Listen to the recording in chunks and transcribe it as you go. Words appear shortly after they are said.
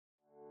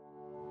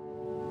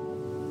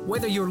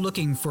Whether you're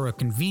looking for a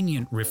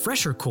convenient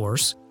refresher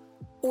course,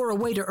 or a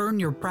way to earn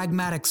your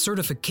pragmatic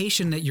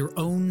certification at your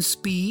own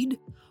speed,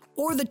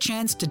 or the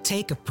chance to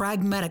take a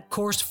pragmatic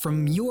course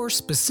from your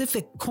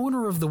specific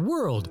corner of the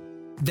world,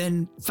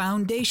 then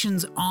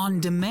Foundations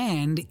on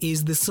Demand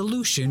is the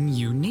solution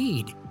you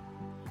need.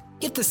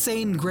 Get the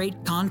same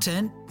great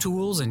content,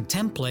 tools, and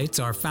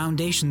templates our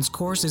Foundations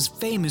course is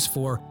famous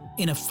for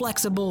in a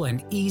flexible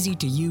and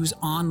easy-to-use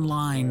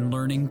online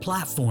learning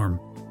platform.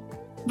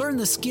 Learn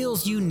the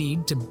skills you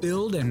need to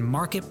build and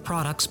market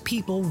products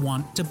people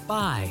want to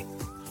buy.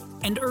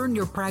 And earn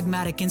your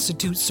Pragmatic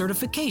Institute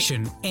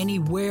certification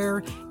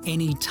anywhere,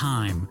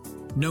 anytime.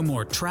 No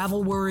more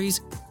travel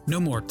worries,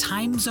 no more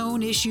time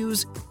zone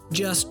issues,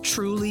 just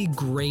truly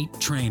great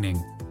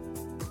training.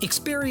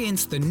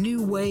 Experience the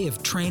new way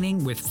of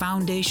training with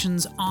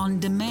Foundations on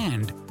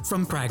Demand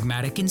from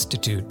Pragmatic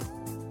Institute.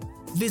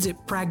 Visit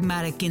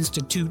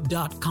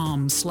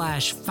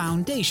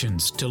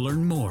pragmaticinstitute.com/foundations to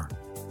learn more.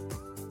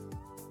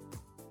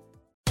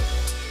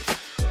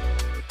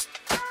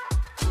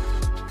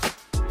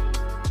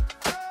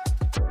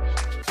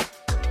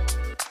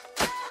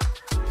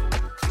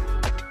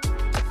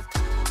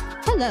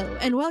 Hello,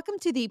 and welcome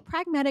to the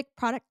Pragmatic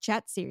Product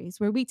Chat series,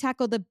 where we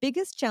tackle the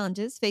biggest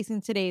challenges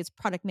facing today's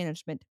product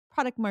management,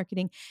 product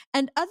marketing,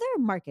 and other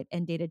market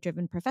and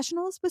data-driven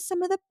professionals with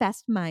some of the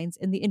best minds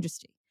in the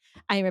industry.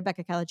 I am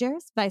Rebecca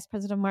Calageras, Vice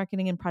President of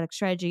Marketing and Product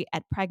Strategy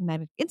at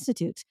Pragmatic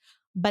Institute,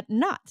 but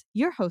not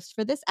your host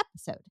for this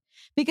episode,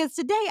 because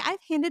today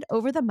I've handed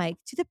over the mic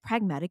to the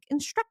Pragmatic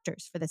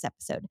instructors for this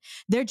episode.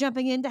 They're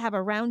jumping in to have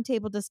a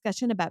roundtable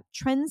discussion about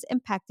trends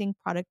impacting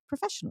product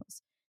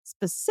professionals.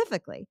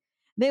 Specifically,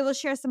 they will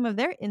share some of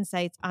their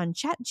insights on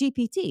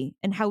ChatGPT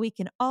and how we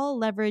can all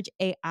leverage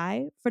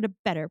AI for the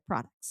better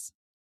products.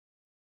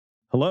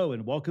 Hello,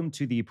 and welcome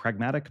to the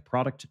Pragmatic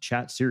Product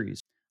Chat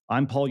series.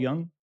 I'm Paul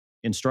Young,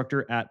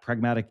 instructor at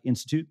Pragmatic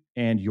Institute,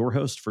 and your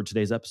host for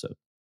today's episode.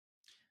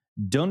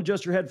 Don't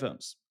adjust your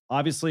headphones.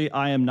 Obviously,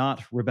 I am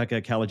not Rebecca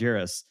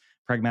Calageras,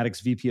 Pragmatic's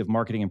VP of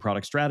Marketing and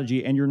Product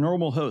Strategy, and your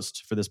normal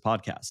host for this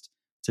podcast.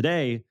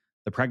 Today,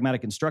 the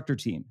Pragmatic instructor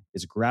team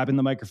is grabbing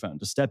the microphone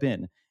to step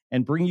in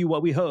and bring you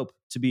what we hope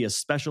to be a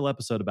special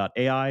episode about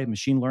AI,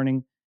 machine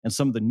learning, and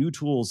some of the new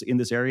tools in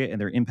this area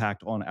and their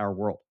impact on our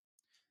world.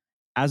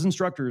 As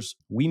instructors,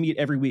 we meet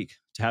every week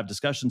to have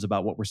discussions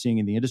about what we're seeing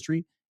in the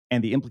industry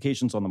and the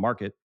implications on the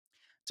market.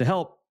 To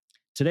help,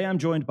 today I'm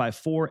joined by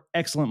four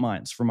excellent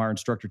minds from our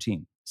instructor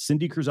team: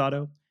 Cindy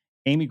Cruzado,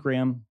 Amy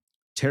Graham,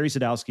 Terry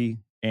Sadowski,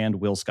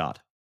 and Will Scott.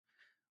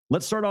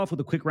 Let's start off with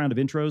a quick round of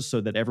intros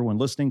so that everyone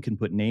listening can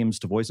put names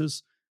to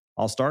voices.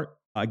 I'll start.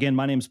 Again,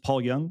 my name is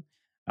Paul Young.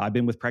 I've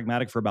been with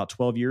Pragmatic for about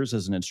 12 years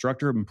as an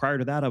instructor. And prior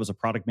to that, I was a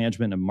product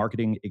management and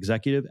marketing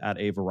executive at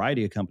a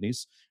variety of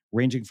companies,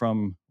 ranging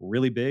from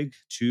really big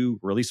to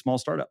really small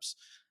startups.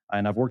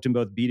 And I've worked in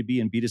both B2B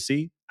and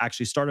B2C.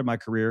 Actually started my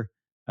career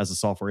as a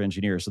software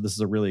engineer. So this is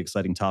a really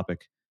exciting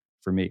topic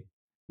for me.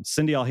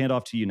 Cindy, I'll hand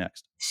off to you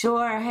next.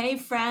 Sure. Hey,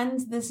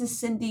 friends. This is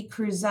Cindy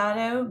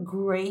Cruzado.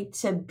 Great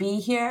to be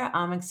here.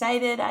 I'm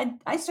excited.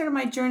 I started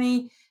my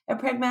journey at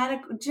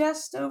Pragmatic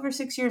just over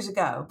 6 years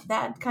ago.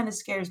 That kind of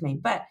scares me.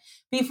 But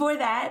before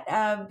that,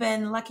 I've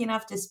been lucky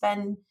enough to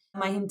spend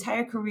my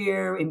entire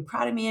career in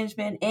product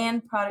management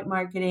and product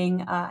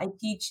marketing. I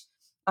teach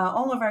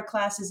all of our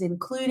classes,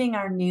 including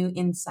our new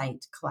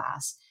Insight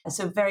class.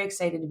 So very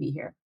excited to be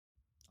here.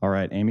 All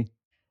right, Amy.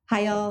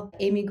 Hi, y'all.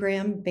 Amy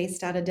Graham,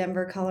 based out of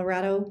Denver,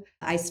 Colorado.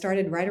 I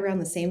started right around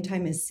the same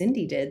time as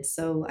Cindy did,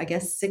 so I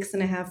guess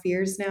 6.5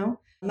 years now.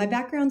 My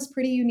background's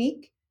pretty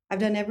unique. I've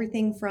done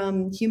everything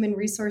from human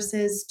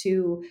resources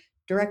to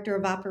director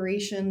of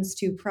operations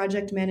to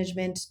project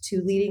management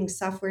to leading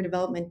software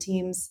development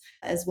teams,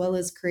 as well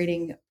as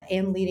creating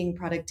and leading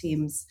product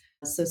teams.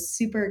 So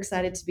super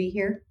excited to be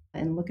here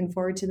and looking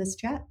forward to this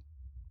chat.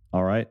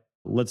 All right.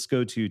 Let's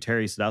go to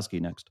Terry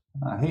Sadowski next.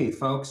 Hey,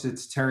 folks,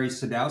 it's Terry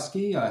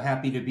Sadowski.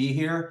 Happy to be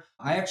here.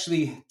 I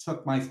actually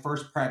took my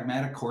first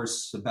Pragmatic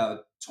course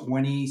about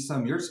 20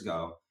 some years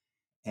ago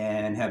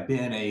and have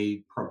been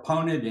a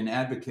proponent and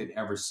advocate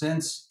ever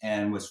since,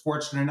 and was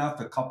fortunate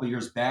enough a couple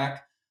years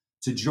back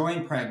to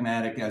join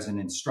Pragmatic as an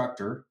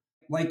instructor.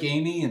 Like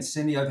Amy and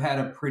Cindy, I've had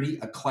a pretty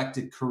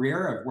eclectic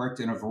career. I've worked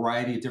in a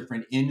variety of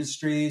different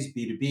industries,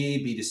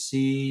 B2B,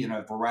 B2C, in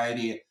a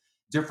variety of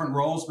different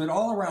roles, but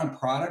all around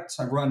products.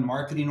 I've run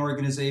marketing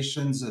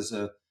organizations as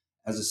a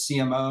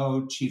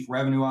CMO, chief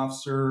revenue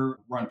officer,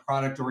 run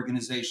product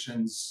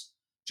organizations,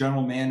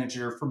 general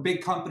manager for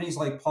big companies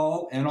like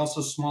Paul, and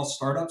also small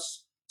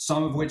startups,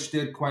 some of which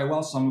did quite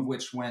well, some of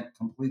which went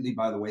completely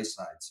by the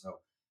wayside. So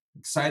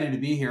excited to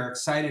be here,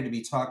 excited to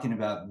be talking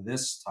about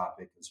this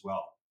topic as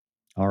well.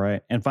 All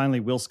right. And finally,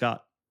 Will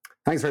Scott.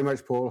 Thanks very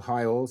much, Paul.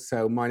 Hi, all.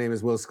 So my name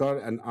is Will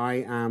Scott, and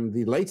I am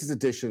the latest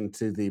addition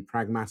to the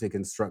Pragmatic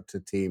instructor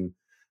team.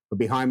 But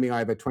behind me, I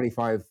have a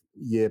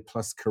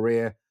 25-year-plus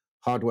career,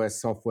 hardware,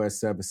 software,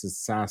 services,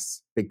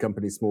 SaaS, big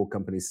companies, small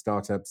companies,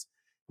 startups,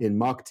 in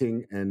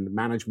marketing and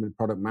management,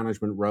 product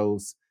management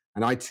roles.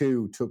 And I,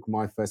 too, took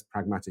my first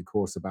Pragmatic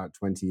course about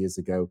 20 years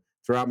ago.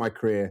 Throughout my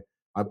career,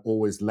 I've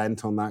always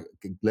lent on that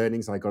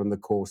learnings I got in the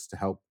course to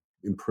help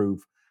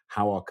improve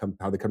how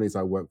the companies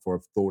I work for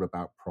have thought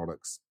about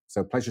products.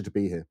 So pleasure to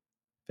be here.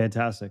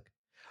 Fantastic.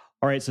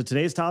 All right, so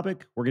today's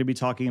topic, we're going to be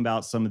talking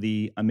about some of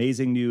the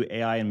amazing new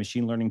AI and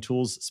machine learning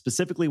tools,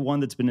 specifically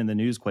one that's been in the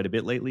news quite a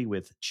bit lately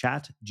with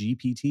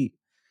ChatGPT.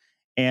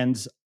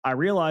 And I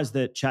realized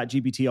that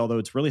ChatGPT, although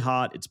it's really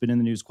hot, it's been in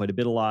the news quite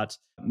a lot.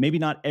 Maybe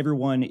not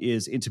everyone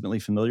is intimately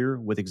familiar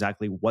with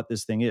exactly what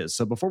this thing is.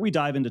 So before we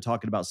dive into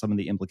talking about some of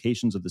the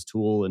implications of this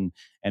tool and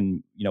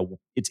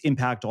its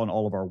impact on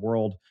all of our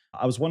world,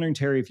 I was wondering,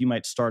 Terry, if you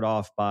might start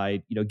off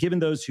by giving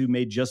those who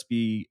may just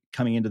be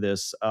coming into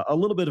this a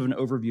little bit of an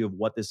overview of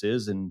what this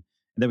is, and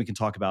then we can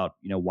talk about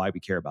why we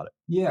care about it.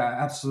 Yeah,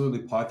 absolutely,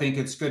 Paul. I think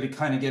it's good to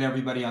kind of get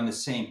everybody on the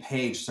same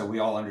page so we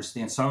all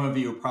understand. Some of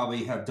you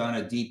probably have done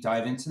a deep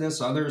dive into this.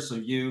 Others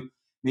of you,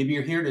 maybe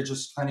you're here to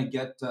just kind of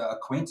get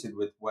acquainted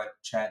with what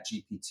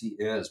ChatGPT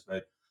is.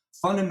 But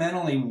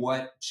fundamentally,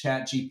 what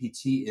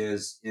ChatGPT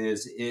is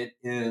it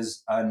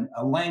is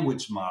a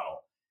language model.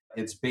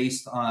 It's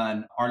based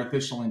on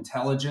artificial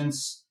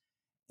intelligence.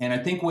 And I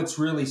think what's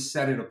really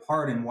set it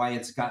apart and why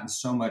it's gotten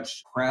so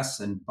much press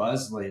and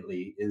buzz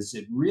lately is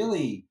it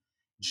really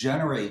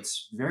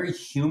generates very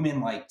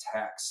human-like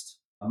text,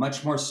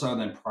 much more so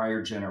than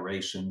prior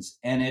generations.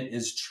 And it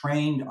is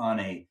trained on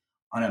a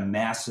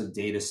massive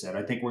data set.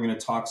 I think we're going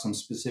to talk some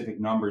specific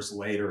numbers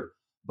later,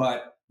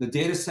 but the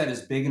data set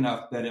is big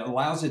enough that it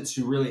allows it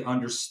to really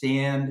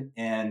understand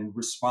and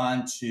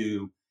respond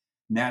to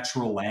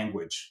natural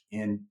language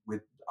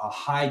with a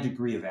high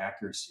degree of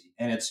accuracy.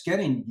 And it's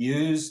getting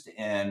used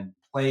and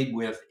played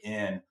with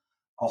in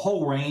a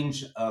whole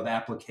range of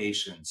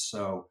applications.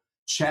 So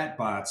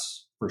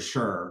chatbots for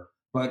sure,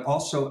 but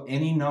also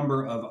any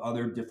number of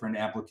other different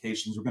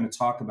applications. We're going to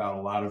talk about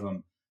a lot of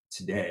them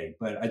today.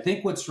 But I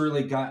think what's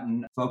really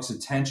gotten folks'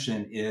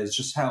 attention is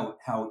just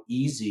how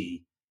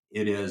easy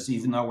it is,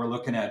 even though we're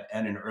looking at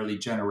an early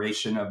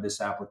generation of this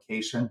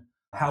application,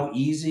 how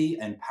easy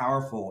and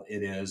powerful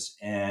it is.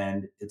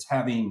 And it's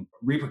having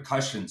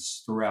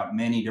repercussions throughout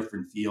many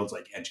different fields,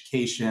 like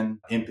education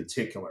in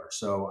particular.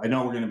 So I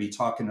know we're going to be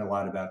talking a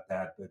lot about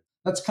that, but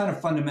that's kind of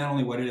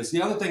fundamentally what it is.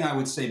 The other thing I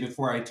would say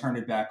before I turn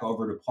it back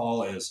over to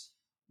Paul is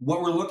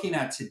what we're looking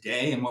at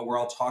today and what we're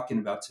all talking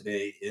about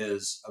today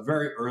is a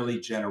very early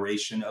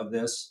generation of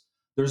this.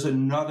 There's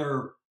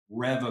another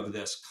rev of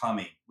this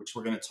coming, which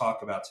we're going to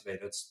talk about today.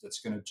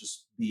 That's going to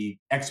just be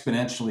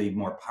exponentially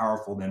more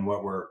powerful than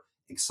what we're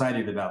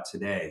excited about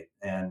today.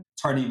 And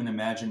it's hard to even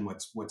imagine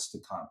what's to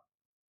come.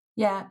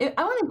 Yeah,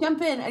 I want to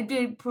jump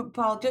in,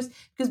 Paul, just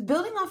because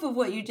building off of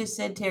what you just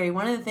said, Terry,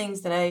 one of the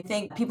things that I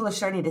think people are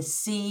starting to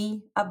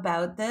see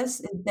about this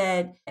is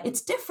that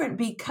it's different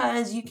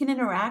because you can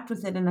interact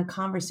with it in a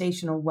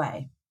conversational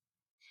way.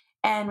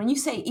 And when you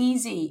say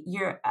easy,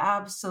 you're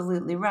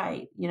absolutely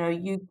right.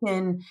 You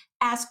can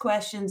ask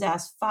questions,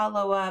 ask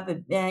follow-up.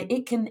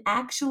 It can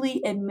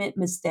actually admit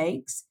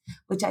mistakes,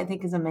 which I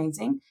think is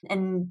amazing,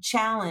 and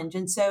challenge.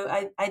 And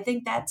so I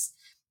think that's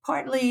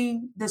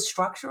partly the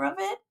structure of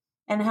it.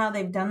 And how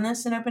they've done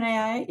this in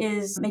OpenAI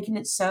is making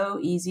it so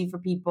easy for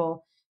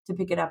people to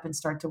pick it up and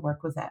start to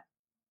work with it.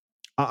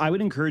 I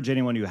would encourage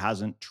anyone who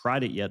hasn't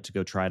tried it yet to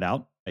go try it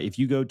out. If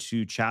you go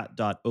to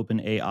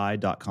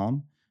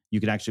chat.openai.com, you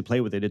can actually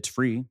play with it. It's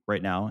free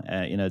right now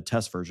in a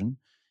test version.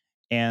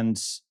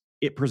 And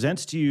it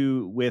presents to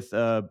you with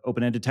an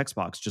open-ended text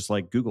box, just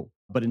like Google.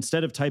 But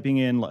instead of typing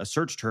in a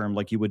search term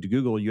like you would to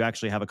Google, you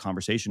actually have a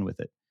conversation with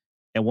it.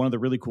 And one of the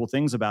really cool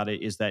things about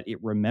it is that it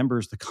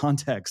remembers the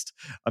context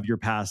of your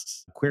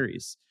past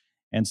queries.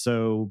 And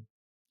so,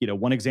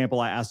 one example,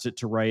 I asked it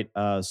to write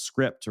a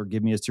script or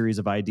give me a series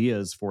of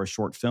ideas for a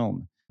short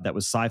film that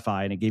was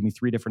sci-fi, and it gave me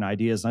 3 different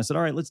ideas. And I said,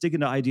 all right, let's dig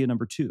into idea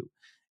number 2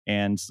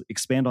 and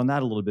expand on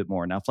that a little bit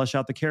more. Now flesh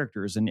out the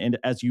characters. And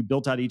as you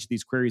built out each of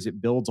these queries,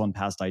 it builds on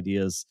past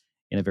ideas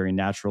in a very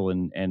natural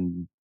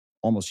and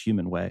almost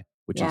human way,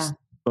 which is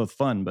both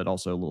fun, but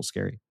also a little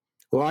scary.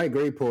 Well, I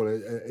agree, Paul.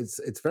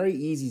 It's very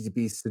easy to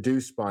be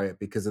seduced by it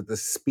because of the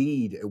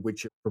speed at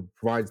which it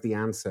provides the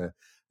answer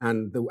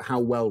and how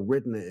well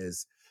written it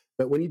is.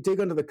 But when you dig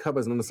under the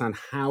covers and understand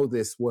how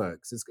this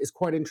works, it's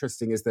quite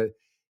interesting is that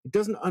it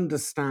doesn't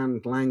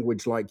understand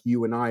language like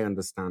you and I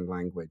understand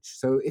language.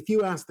 So if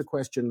you ask the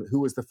question, who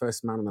was the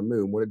first man on the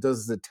moon? What it does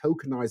is it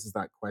tokenizes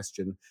that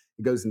question.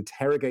 It goes and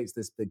interrogates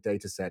this big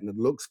data set, and it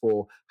looks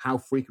for how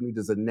frequently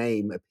does a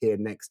name appear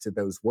next to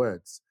those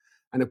words.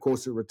 And of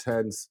course, it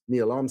returns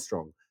Neil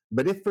Armstrong.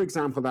 But if, for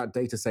example, that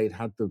data set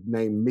had the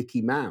name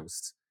Mickey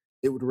Mouse,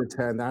 it would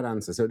return that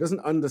answer. So it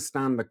doesn't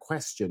understand the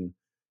question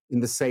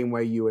in the same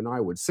way you and I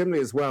would.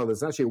 Similarly as well,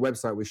 there's actually a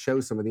website which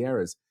shows some of the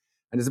errors.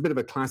 And there's a bit of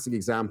a classic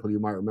example you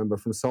might remember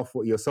from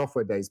your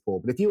software days, Paul.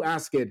 But if you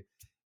ask it,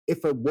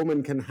 if a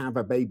woman can have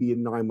a baby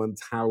in 9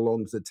 months, how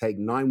long does it take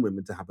 9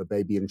 women to have a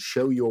baby, and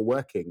show you're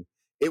working,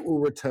 it will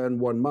return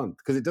 1 month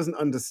because it doesn't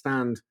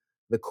understand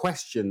the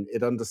question,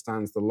 it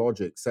understands the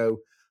logic.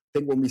 So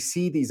think when we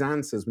see these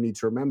answers, we need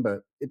to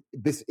remember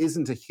this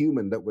isn't a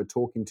human that we're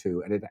talking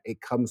to, and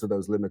it comes with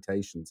those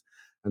limitations.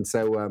 And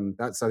so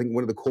that's, I think,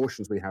 one of the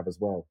cautions we have as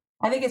well.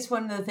 I think it's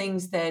one of the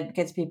things that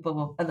gets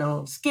people a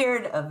little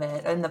scared of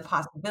it and the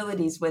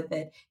possibilities with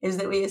it is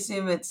that we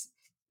assume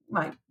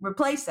might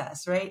replace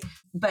us, right?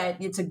 But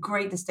it's a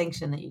great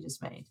distinction that you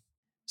just made.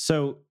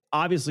 So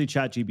obviously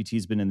ChatGPT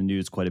has been in the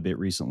news quite a bit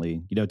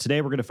recently.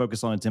 Today we're going to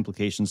focus on its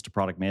implications to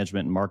product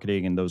management and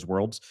marketing and those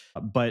worlds.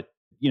 But,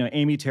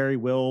 Amy, Terry,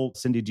 Will,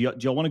 Cindy, do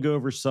y'all want to go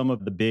over some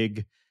of the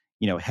big,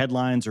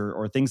 headlines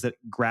or things that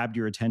grabbed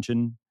your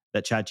attention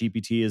that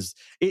ChatGPT is?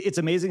 It's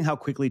amazing how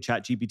quickly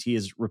ChatGPT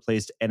has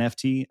replaced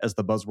NFT as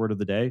the buzzword of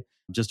the day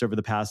just over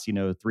the past,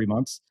 3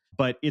 months.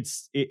 But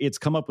it's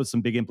come up with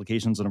some big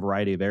implications in a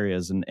variety of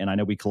areas. And I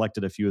know we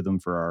collected a few of them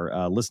for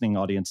our listening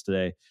audience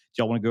today.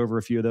 Do y'all want to go over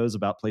a few of those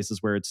about places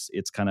where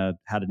it's kind of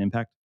had an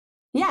impact?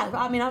 Yeah,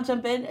 I mean, I'll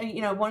jump in.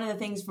 One of the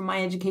things from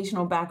my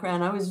educational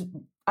background,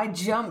 I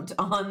jumped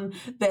on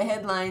the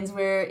headlines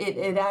where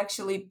it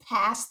actually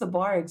passed the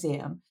bar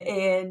exam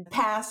and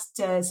passed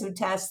some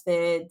tests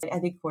that I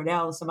think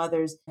Cornell, some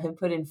others have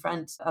put in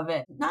front of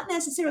it, not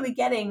necessarily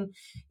getting,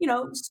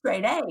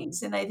 straight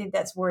A's. And I think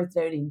that's worth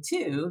noting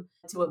too,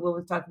 to what Will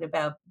was talking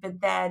about,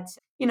 but that,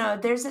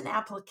 there's an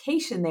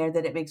application there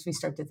that it makes me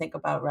start to think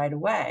about right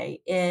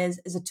away is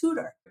as a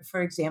tutor,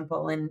 for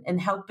example, and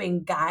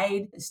helping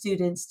guide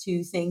students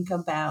to think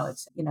about,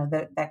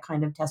 that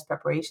kind of test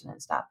preparation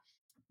and stuff.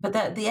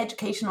 But the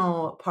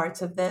educational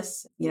parts of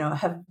this,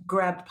 have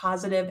grabbed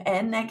positive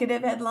and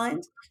negative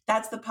headlines.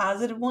 That's the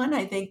positive one.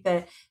 I think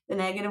the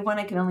negative one,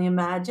 I can only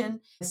imagine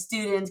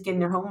students getting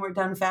their homework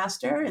done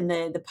faster and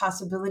the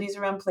possibilities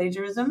around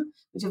plagiarism,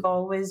 which have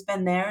always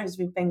been there as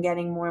we've been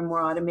getting more and more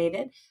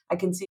automated. I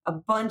can see a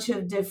bunch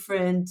of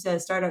different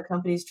startup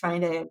companies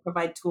trying to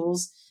provide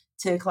tools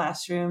to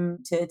classroom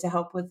to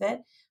help with it.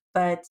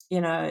 But,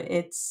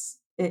 it's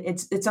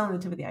on the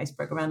tip of the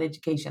iceberg around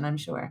education, I'm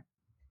sure.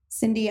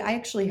 Cindy, I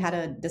actually had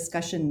a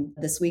discussion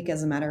this week,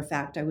 as a matter of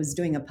fact. I was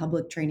doing a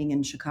public training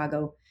in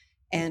Chicago,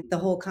 and the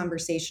whole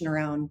conversation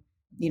around,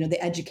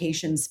 the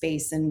education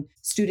space and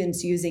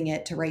students using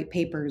it to write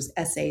papers,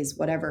 essays,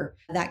 whatever,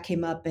 that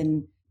came up.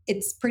 And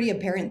it's pretty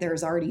apparent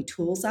there's already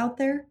tools out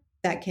there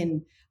that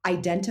can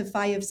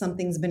identify if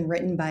something's been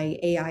written by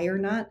AI or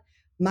not.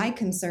 My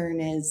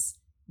concern is,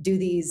 do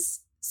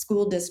these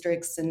school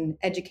districts and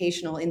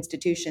educational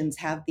institutions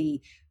have the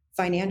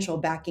financial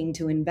backing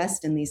to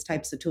invest in these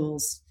types of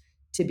tools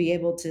to be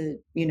able to,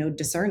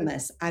 discern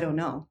this? I don't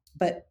know.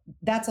 But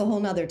that's a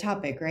whole nother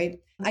topic, right?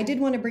 I did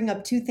want to bring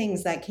up two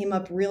things that came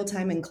up real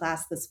time in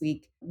class this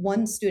week.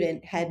 One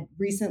student had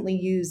recently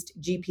used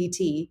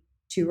GPT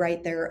to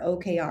write their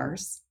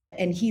OKRs.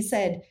 And he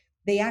said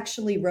they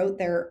actually wrote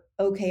their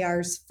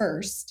OKRs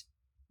first,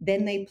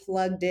 then they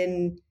plugged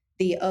in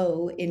the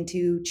O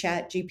into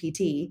Chat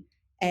GPT.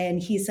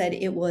 And he said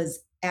it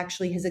was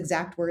actually, his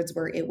exact words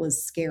were, it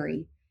was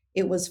scary.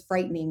 It was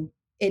frightening.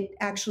 It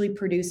actually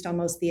produced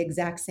almost the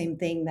exact same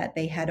thing that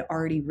they had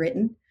already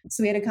written.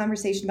 So we had a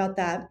conversation about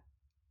that.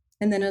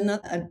 And then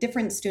a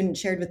different student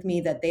shared with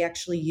me that they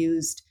actually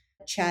used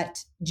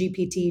Chat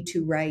GPT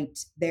to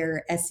write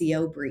their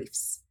SEO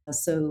briefs.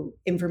 So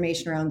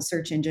information around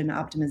search engine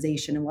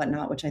optimization and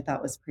whatnot, which I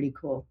thought was pretty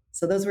cool.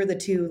 So those were the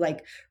two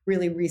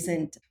really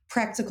recent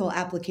practical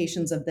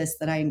applications of this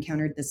that I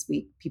encountered this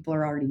week. People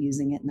are already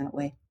using it in that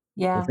way.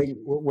 Yeah. I think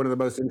one of the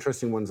most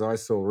interesting ones I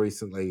saw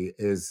recently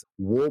is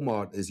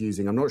Walmart is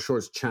using, I'm not sure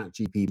it's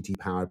ChatGPT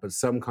powered, but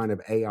some kind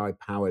of AI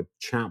powered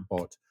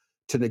chatbot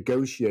to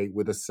negotiate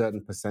with a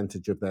certain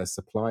percentage of their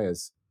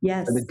suppliers.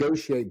 Yes. And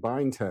negotiate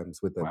buying terms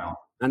with them. Wow.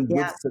 And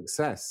with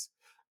success.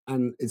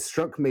 And it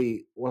struck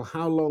me, well,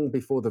 how long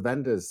before the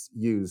vendors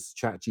use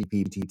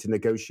ChatGPT to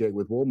negotiate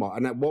with Walmart?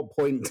 And at what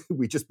point do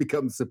we just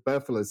become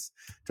superfluous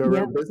to our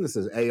own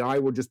businesses? AI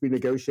will just be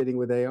negotiating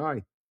with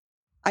AI.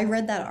 I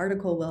read that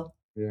article, Will.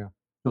 Yeah.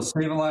 You'll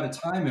save a lot of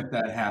time if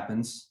that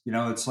happens.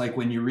 It's like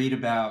when you read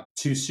about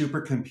two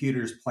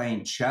supercomputers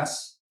playing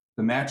chess,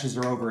 the matches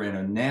are over in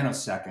a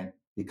nanosecond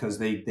because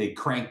they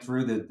crank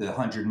through the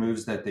 100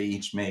 moves that they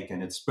each make,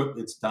 and it's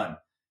done.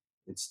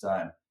 It's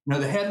done.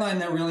 The headline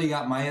that really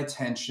got my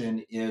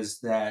attention is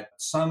that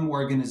some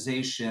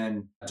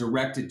organization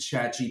directed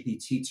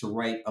ChatGPT to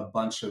write a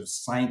bunch of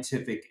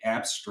scientific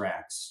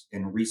abstracts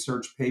and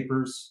research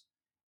papers,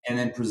 and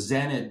then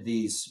presented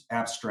these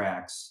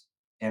abstracts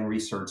and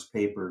research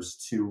papers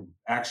to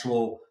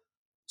actual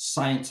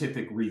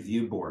scientific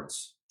review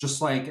boards,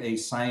 just like a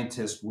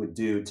scientist would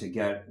do to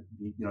get,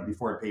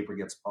 before a paper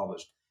gets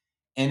published.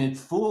 And it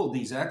fooled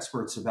these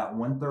experts about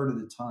 1/3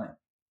 of the time,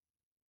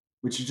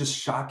 which is just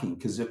shocking,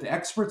 because if the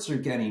experts are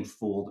getting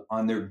fooled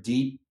on their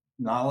deep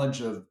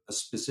knowledge of a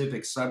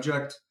specific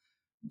subject,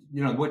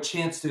 what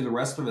chance do the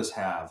rest of us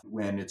have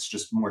when it's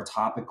just more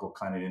topical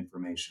kind of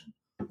information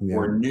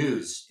or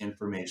news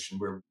information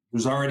where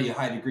there's already a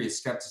high degree of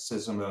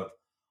skepticism of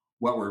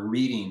what we're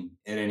reading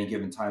at any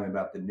given time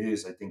about the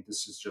news? I think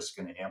this is just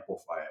going to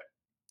amplify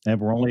it. And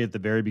we're only at the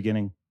very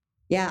beginning.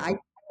 Yeah, I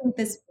think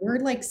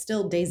we're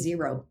still day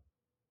zero.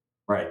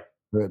 Right.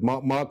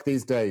 Mark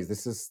these days.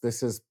 This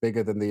is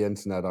bigger than the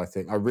internet. I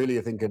think. I really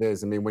think it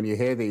is. I mean, when you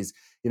hear these,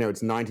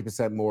 it's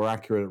 90% more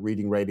accurate at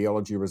reading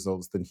radiology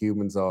results than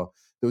humans are.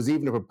 There was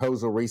even a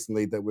proposal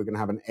recently that we're going to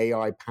have an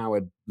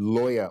AI-powered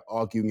lawyer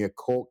arguing a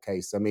court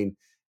case. I mean,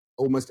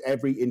 almost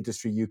every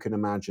industry you can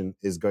imagine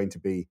is going to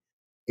be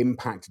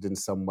impacted in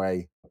some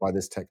way by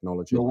this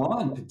technology. The law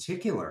in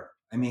particular.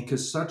 I mean,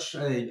 because such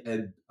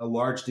a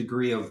large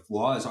degree of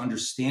law is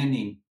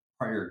understanding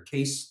prior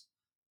case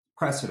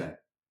precedent.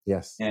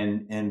 Yes.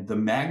 And the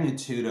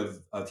magnitude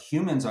of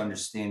humans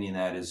understanding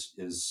that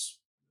is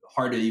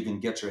hard to even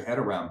get your head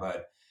around.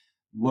 But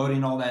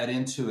loading all that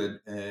into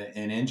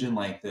an engine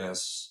like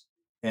this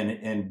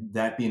and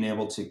that being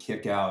able to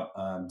kick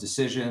out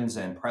decisions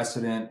and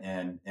precedent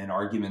and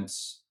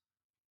arguments,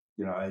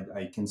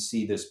 I can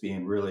see this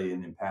being really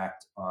an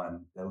impact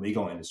on the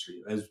legal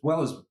industry as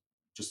well as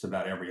just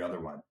about every other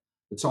one.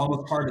 It's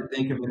almost hard to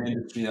think of an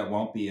industry that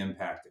won't be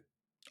impacted.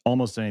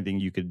 Almost anything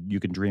you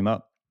can dream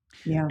up.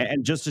 Yeah.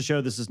 And just to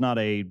show this is not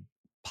a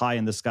pie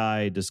in the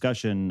sky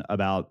discussion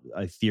about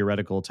a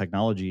theoretical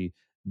technology,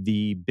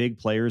 the big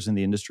players in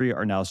the industry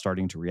are now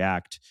starting to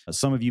react.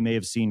 Some of you may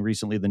have seen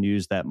recently the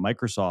news that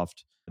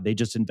Microsoft, they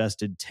just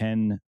invested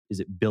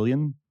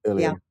billion?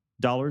 Yeah.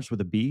 Dollars with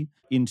a B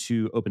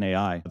into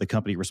OpenAI, the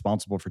company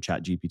responsible for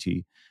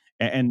ChatGPT.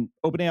 And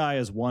OpenAI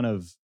is one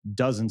of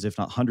dozens, if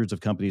not hundreds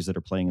of companies that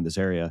are playing in this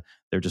area.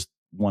 They're just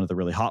one of the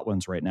really hot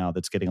ones right now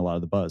that's getting a lot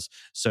of the buzz.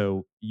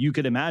 So you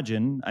could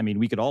imagine,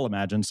 we could all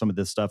imagine some of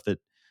this stuff that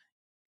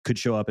could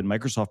show up in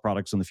Microsoft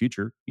products in the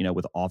future,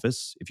 with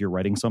Office. If you're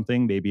writing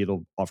something, maybe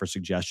it'll offer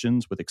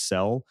suggestions. With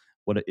Excel,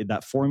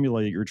 that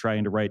formula that you're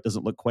trying to write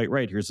doesn't look quite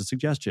right. Here's a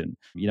suggestion,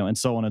 and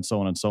so on and so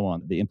on and so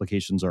on. The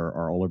implications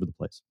are all over the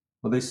place.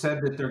 Well, they said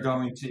that they're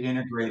going to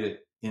integrate it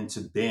into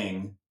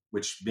Bing,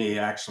 which may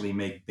actually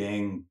make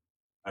Bing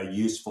a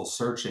useful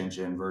search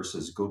engine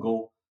versus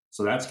Google.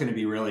 So that's going to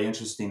be really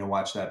interesting to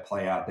watch that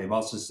play out. They've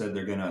also said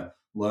they're going to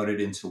load it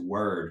into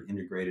Word,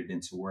 integrate it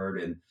into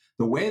Word. And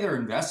the way they're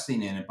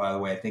investing in it, by the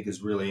way, I think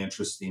is really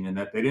interesting in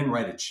that they didn't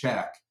write a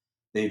check.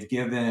 They've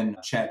given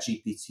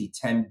ChatGPT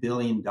 $10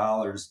 billion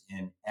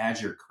in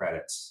Azure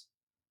credits,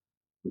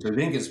 which I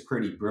think is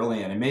pretty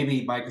brilliant. And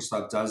maybe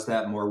Microsoft does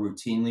that more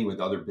routinely with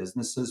other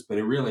businesses, but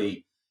it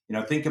really,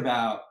 think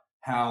about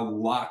how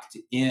locked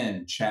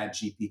in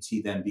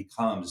ChatGPT then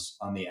becomes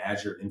on the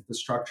Azure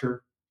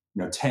infrastructure.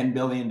 $10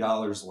 billion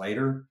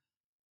later,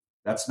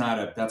 that's not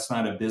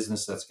a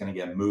business that's going to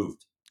get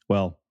moved.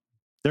 Well,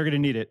 they're going to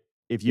need it.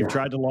 If you've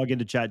tried to log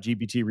into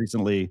ChatGPT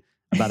recently,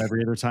 about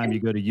every other time you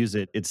go to use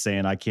it, it's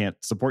saying, I can't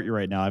support you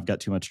right now. I've got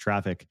too much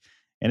traffic.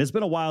 And it's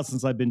been a while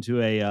since I've been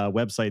to a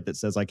website that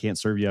says I can't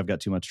serve you. I've got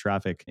too much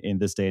traffic in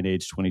this day and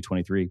age,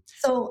 2023.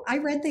 So I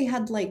read they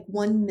had like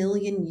 1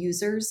 million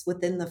users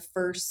within the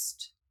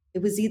first,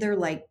 it was either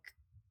like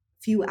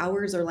few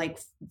hours or like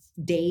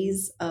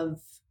days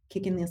of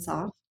kicking this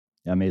off.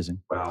 Amazing.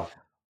 Wow.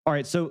 All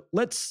right. So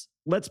let's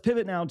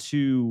pivot now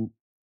to,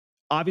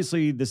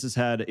 obviously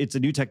it's a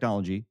new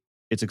technology.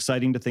 It's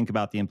exciting to think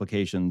about the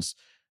implications,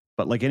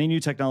 but like any new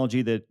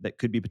technology that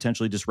could be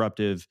potentially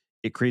disruptive,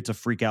 it creates a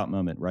freak out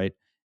moment, right?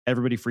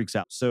 Everybody freaks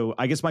out. So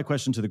I guess my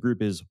question to the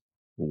group is,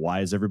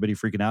 why is everybody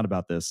freaking out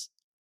about this?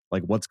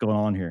 Like, what's going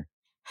on here?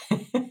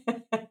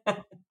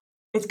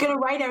 It's going to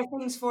write our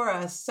things for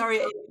us.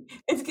 Sorry,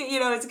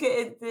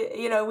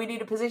 we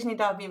need a positioning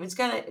document. It's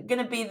going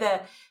to be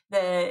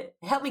the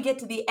help me get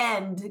to the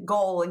end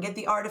goal and get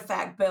the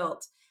artifact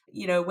built.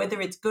 Whether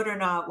it's good or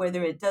not,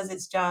 whether it does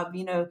its job.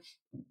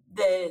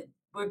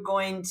 We're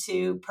going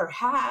to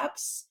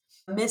perhaps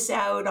miss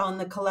out on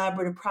the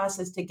collaborative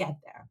process to get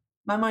there.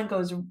 My mind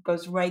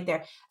goes right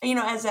there.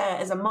 As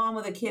a mom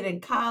with a kid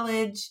in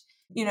college,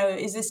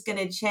 is this going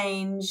to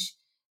change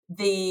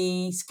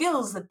the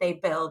skills that they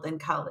build in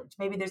college?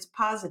 Maybe there's a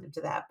positive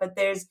to that, but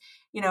there's,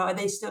 are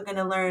they still going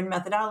to learn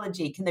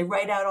methodology? Can they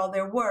write out all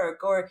their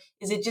work, or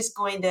is it just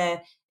going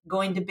to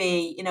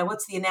be,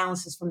 what's the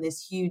analysis from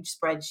this huge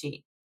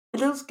spreadsheet? A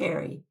little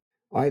scary.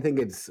 I think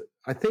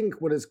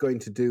what it's going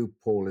to do,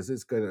 Paul, is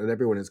it's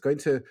going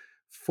to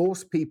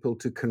force people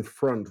to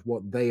confront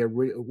what they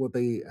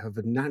have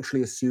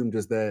naturally assumed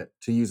as to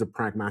use a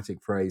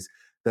pragmatic phrase,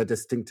 their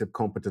distinctive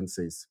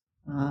competencies,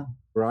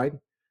 right?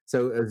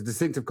 So as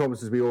distinctive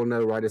competencies, we all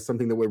know, right, is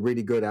something that we're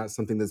really good at,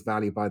 something that's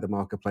valued by the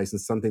marketplace, and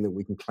something that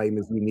we can claim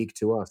as unique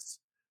to us.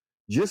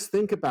 Just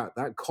think about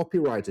that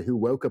copywriter who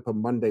woke up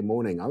on Monday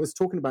morning. I was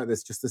talking about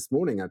this just this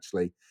morning,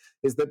 actually,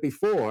 is that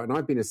before, and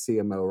I've been a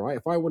CMO, right?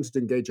 If I wanted to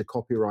engage a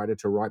copywriter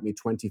to write me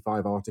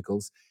 25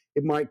 articles,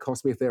 it might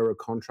cost me, if they were a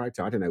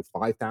contractor, I don't know,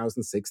 $5,000,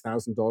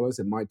 $6,000.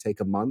 It might take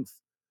a month,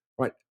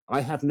 right?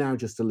 I have now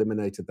just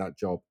eliminated that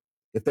job.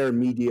 If they're a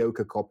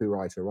mediocre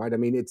copywriter, right? I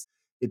mean,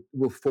 it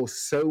will force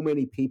so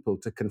many people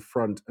to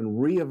confront and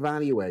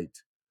reevaluate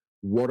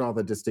what are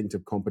the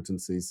distinctive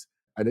competencies,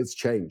 and it's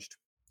changed.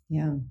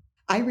 Yeah.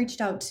 I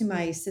reached out to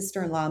my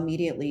sister-in-law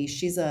immediately.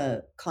 She's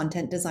a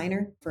content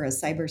designer for a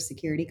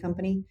cybersecurity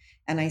company.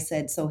 And I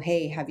said, so,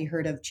 hey, have you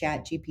heard of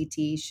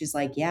ChatGPT? She's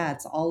like, yeah,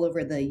 it's all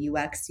over the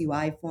UX,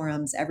 UI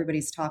forums.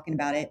 Everybody's talking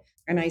about it.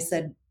 And I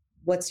said,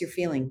 what's your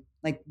feeling?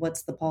 Like,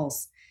 what's the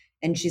pulse?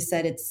 And she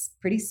said, it's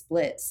pretty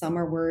split. Some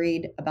are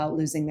worried about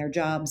losing their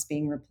jobs,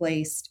 being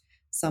replaced.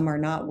 Some are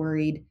not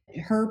worried.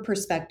 Her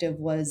perspective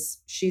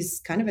was she's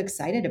kind of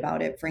excited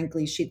about it.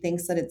 Frankly, she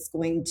thinks that it's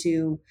going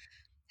to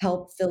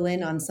help fill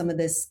in on some of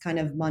this kind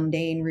of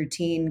mundane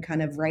routine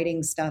kind of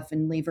writing stuff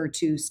and leave her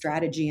to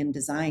strategy and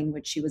design,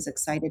 which she was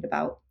excited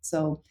about.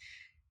 So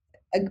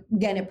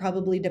again, it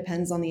probably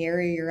depends on the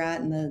area you're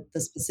at and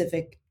the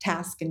specific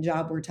task and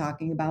job we're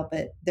talking about,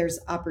 but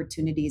there's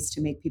opportunities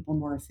to make people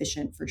more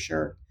efficient for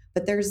sure.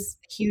 But there's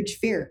huge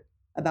fear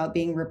about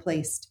being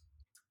replaced.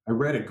 I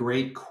read a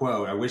great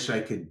quote. I wish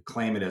I could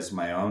claim it as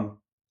my own.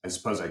 I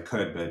suppose I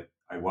could, but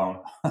I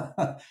won't.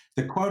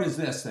 The quote is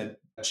this, that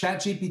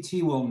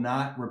ChatGPT will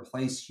not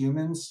replace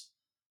humans,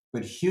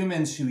 but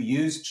humans who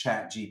use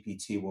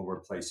ChatGPT will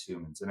replace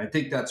humans. And I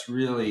think that's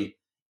really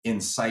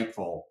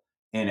insightful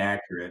and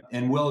accurate.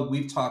 And Will,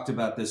 we've talked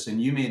about this,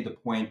 and you made the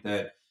point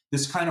that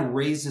this kind of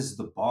raises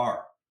the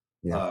bar.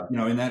 Yeah.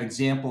 In that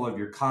example of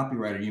your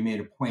copywriter, you made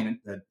a point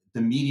that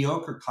the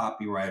mediocre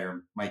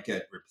copywriter might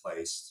get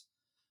replaced,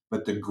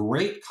 but the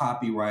great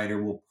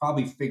copywriter will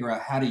probably figure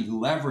out how to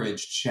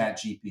leverage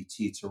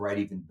ChatGPT to write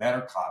even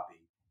better copy.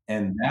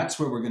 And that's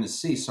what we're going to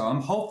see. So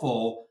I'm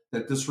hopeful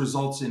that this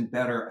results in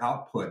better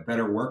output,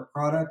 better work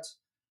product,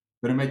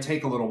 but it may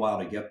take a little while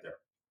to get there.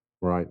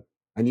 Right.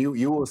 And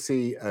you will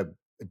see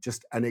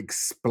just an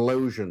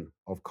explosion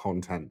of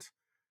content.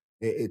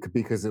 It could,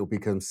 because it will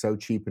become so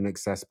cheap and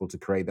accessible to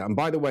create that. And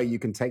by the way, you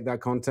can take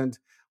that content.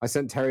 I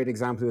sent Terry an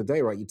example the other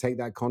day, right? You take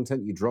that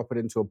content, you drop it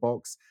into a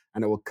box,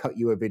 and it will cut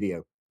you a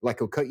video. Like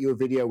it'll cut you a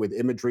video with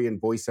imagery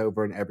and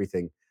voiceover and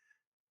everything.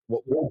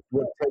 What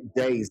take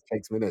days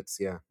takes minutes.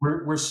 Yeah.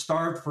 We're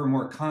starved for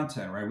more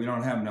content, right? We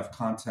don't have enough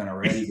content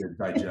already to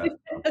digest.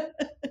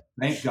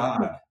 Thank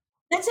God.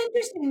 That's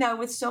interesting, though.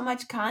 With so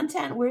much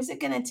content, where's it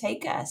going to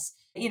take us?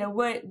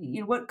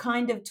 What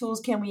kind of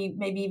tools can we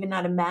maybe even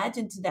not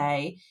imagine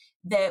today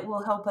that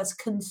will help us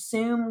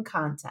consume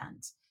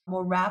content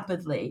more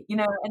rapidly?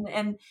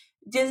 And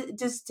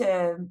just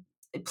to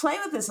play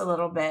with this a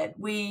little bit,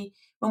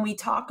 when we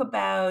talk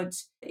about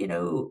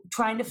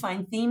trying to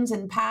find themes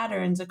and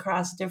patterns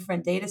across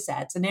different data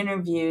sets and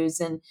interviews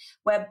and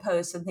web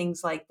posts and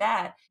things like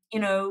that,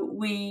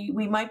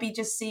 we might be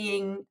just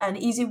seeing an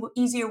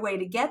easier way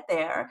to get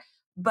there.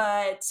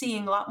 But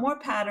seeing a lot more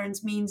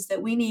patterns means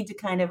that we need to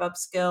kind of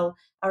upskill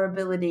our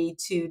ability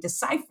to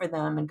decipher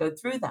them and go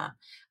through them.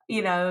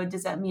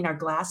 Does that mean our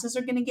glasses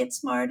are going to get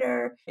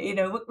smarter?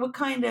 What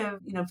kind of,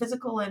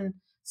 physical and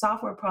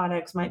software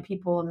products might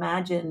people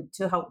imagine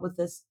to help with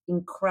this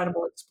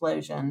incredible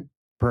explosion?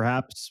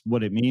 Perhaps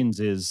what it means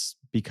is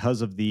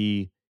because of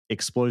the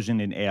explosion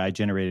in AI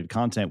generated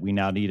content, we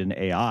now need an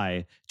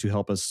AI to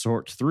help us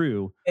sort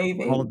through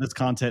all of this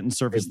content and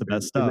surface the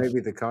best stuff.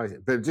 Maybe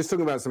but just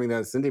talking about something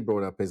that Cindy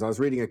brought up is I was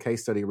reading a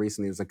case study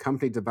recently. It was a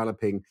company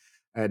developing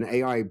an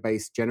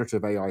AI-based,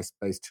 generative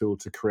AI-based tool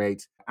to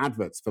create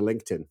adverts for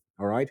LinkedIn.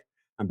 All right.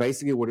 And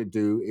basically what it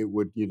do, it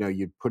would,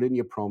 you'd put in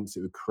your prompts,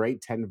 it would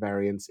create 10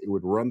 variants, it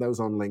would run those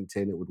on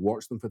LinkedIn, it would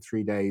watch them for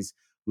 3 days,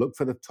 look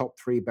for the top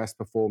 3 best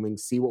performing,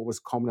 see what was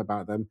common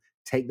about them,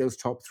 take those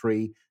top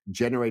 3,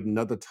 generate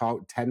another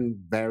 10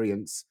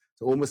 variants.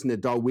 So almost in a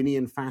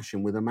Darwinian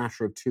fashion, with a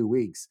matter of 2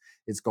 weeks,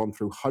 it's gone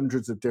through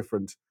hundreds of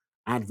different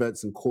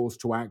adverts and calls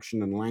to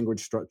action and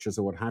language structures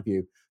or what have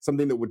you.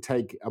 Something that would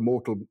take a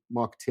mortal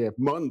marketeer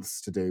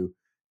months to do,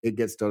 it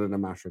gets done in a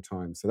matter of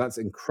time. So that's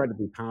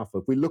incredibly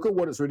powerful. If we look at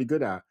what it's really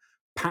good at,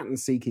 pattern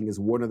seeking is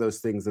one of those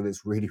things that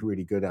it's really,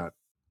 really good at.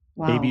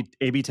 Wow.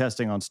 A/B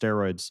testing on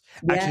steroids.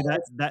 Yes.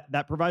 Actually,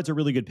 that provides a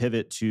really good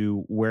pivot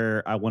to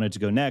where I wanted to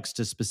go next.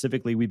 To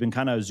specifically, we've been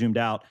kind of zoomed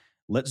out.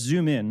 Let's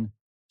zoom in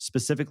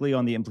specifically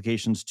on the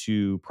implications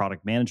to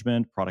product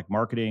management, product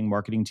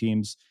marketing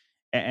teams,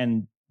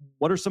 and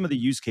what are some of the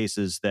use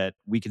cases that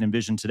we can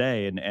envision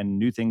today, and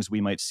new things we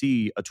might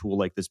see a tool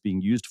like this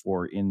being used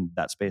for in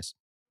that space?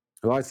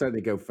 Well, I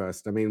certainly go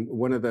first. I mean,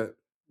 one of the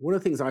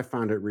things I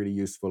found it really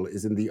useful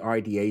is in the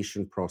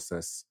ideation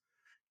process.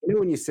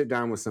 When you sit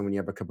down with someone, you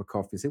have a cup of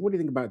coffee, you say, what do you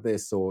think about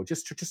this? Or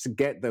just to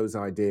get those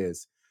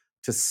ideas,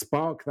 to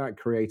spark that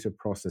creative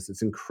process,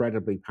 it's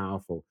incredibly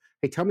powerful.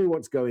 Hey, tell me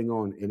what's going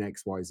on in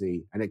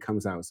XYZ, and it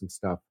comes out with some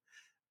stuff.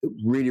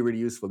 Really, really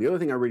useful. The other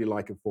thing I really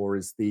like it for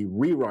is the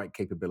rewrite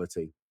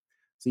capability.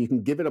 So you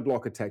can give it a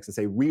block of text and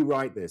say,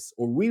 rewrite this,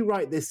 or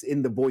rewrite this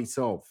in the voice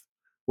of.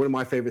 One of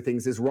my favorite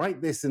things is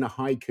write this in a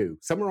haiku,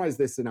 summarize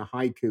this in a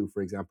haiku,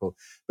 for example.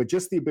 But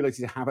just the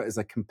ability to have it as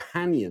a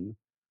companion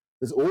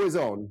that's always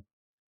on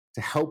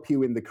to help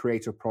you in the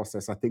creative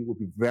process, I think would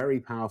be very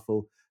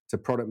powerful to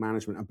product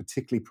management and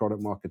particularly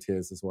product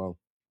marketeers as well.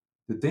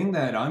 The thing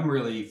that I'm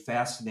really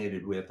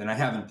fascinated with, and I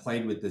haven't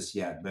played with this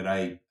yet, but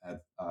I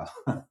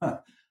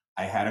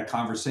had a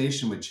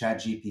conversation with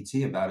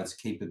ChatGPT about its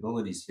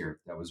capabilities here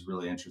that was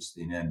really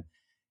interesting. And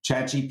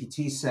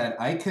ChatGPT said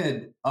I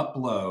could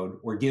upload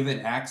or give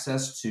it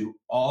access to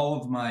all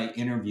of my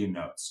interview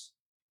notes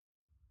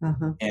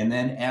and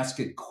then ask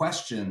it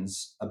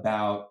questions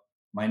about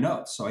my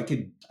notes. So I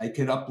could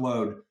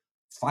upload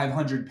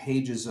 500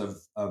 pages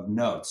of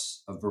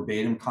notes, of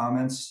verbatim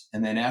comments,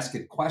 and then ask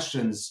it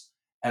questions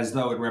as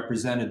though it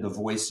represented the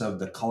voice of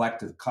the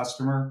collective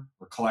customer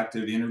or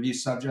collective interview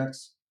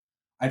subjects.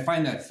 I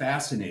find that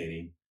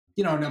fascinating.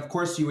 And of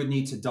course you would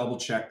need to double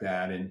check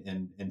that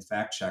and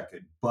fact check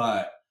it,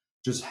 but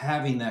just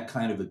having that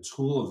kind of a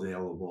tool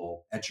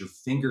available at your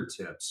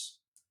fingertips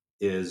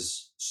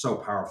is so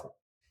powerful.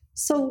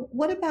 So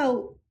what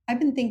about, I've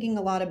been thinking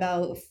a lot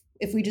about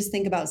if we just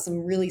think about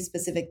some really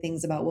specific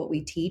things about what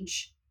we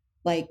teach,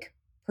 like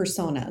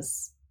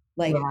personas,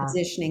 like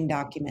positioning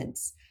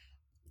documents.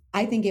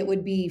 I think it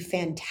would be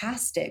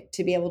fantastic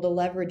to be able to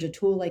leverage a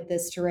tool like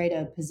this to write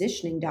a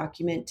positioning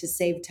document to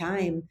save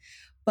time.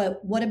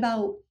 But what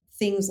about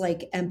things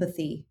like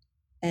empathy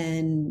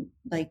and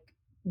like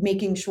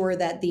making sure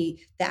that the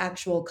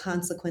actual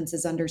consequence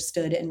is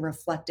understood and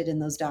reflected in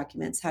those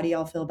documents? How do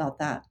y'all feel about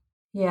that?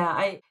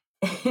 Yeah,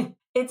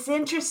 it's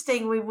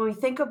interesting when we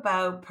think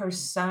about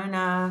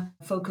persona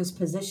focused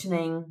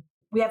positioning.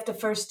 We have to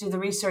first do the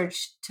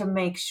research to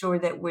make sure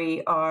that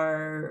we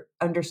are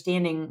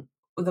understanding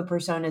the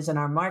personas in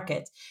our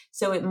markets.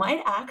 So it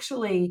might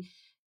actually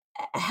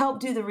help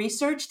do the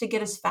research to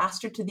get us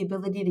faster to the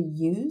ability to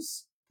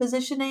use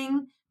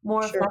positioning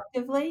more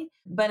effectively.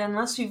 But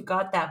unless you've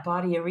got that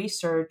body of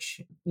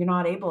research, you're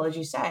not able, as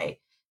you say,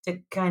 to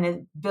kind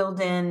of build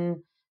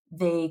in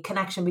the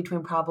connection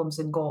between problems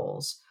and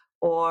goals,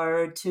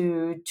 or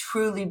to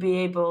truly be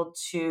able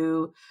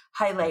to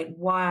highlight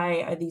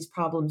why are these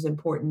problems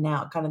important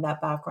now, kind of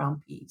that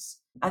background piece.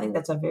 I think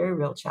that's a very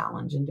real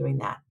challenge in doing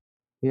that.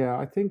 Yeah,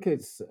 I think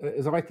it's,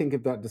 as I think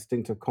of that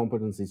distinctive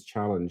competencies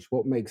challenge,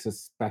 what makes us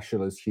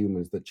special as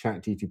humans that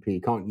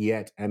ChatGPT can't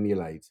yet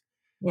emulate.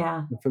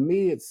 Yeah. For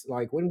me, it's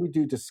like when we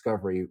do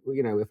discovery,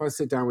 if I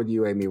sit down with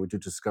you, Amy, we do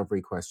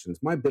discovery questions,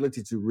 my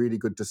ability to do really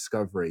good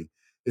discovery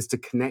is to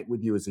connect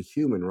with you as a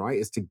human, right?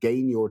 Is to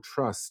gain your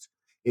trust,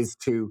 is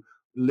to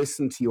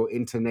listen to your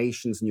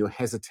intonations and your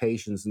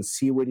hesitations and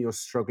see when you're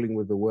struggling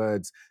with the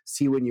words,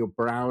 see when your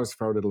brows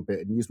frown a little bit,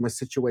 and use my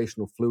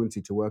situational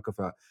fluency to work with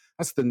that.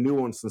 That's the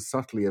nuance and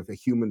subtlety of a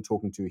human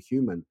talking to a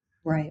human.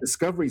 Right.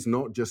 Discovery is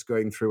not just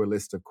going through a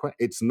list of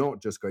it's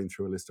not just going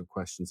through a list of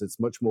questions. It's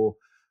much more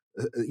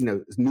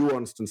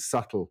nuanced and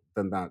subtle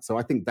than that. So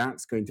I think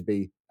that's going to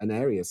be an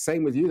area.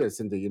 Same with you though,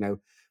 Cindy.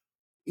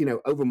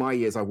 Over my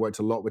years, I've worked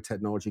a lot with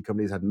technology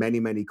companies, had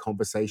many, many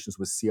conversations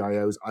with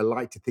CIOs. I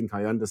like to think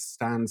I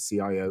understand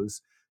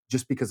CIOs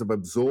just because I've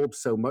absorbed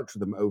so much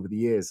of them over the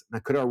years. Now,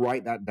 could I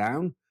write that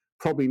down?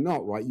 Probably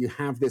not, right? You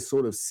have this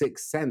sort of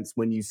sixth sense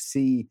when you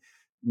see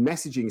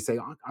messaging, you say,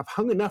 I've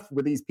hung enough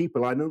with these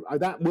people. I know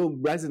that will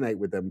resonate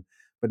with them,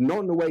 but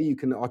not in a way you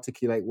can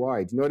articulate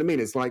why. Do you know what I mean?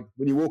 It's like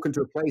when you walk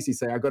into a place, you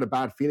say, I've got a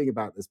bad feeling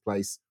about this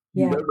place.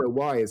 You don't know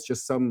why. It's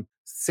just some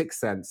sixth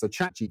sense. So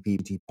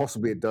ChatGPT,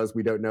 possibly it does.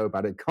 We don't know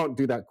about it. Can't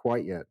do that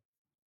quite yet.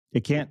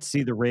 It can't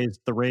see the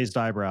raised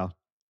eyebrow.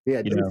 Yeah,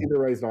 it didn't see the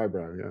raised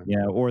eyebrow.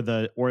 Yeah,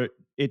 or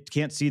it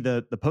can't see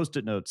the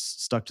Post-it notes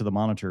stuck to the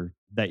monitor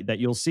that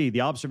you'll see,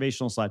 the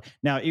observational slide.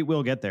 Now it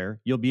will get there.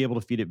 You'll be able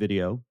to feed it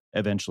video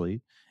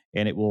eventually,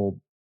 and it will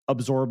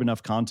absorb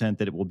enough content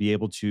that it will be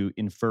able to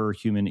infer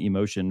human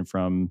emotion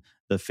from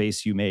the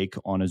face you make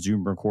on a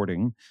Zoom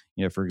recording,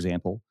 for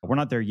example. We're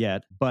not there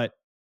yet, but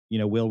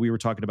Will, we were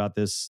talking about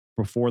this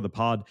before the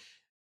pod.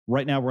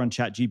 Right now we're on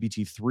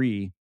ChatGPT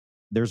 3.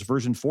 There's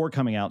version 4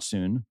 coming out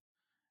soon.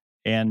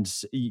 And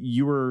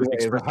you were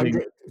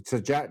expressing... So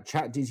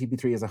ChatGPT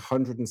 3 has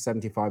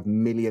 175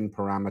 million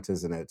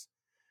parameters in it.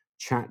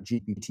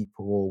 ChatGPT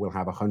 4 will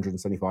have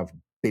 175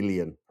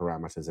 billion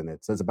parameters in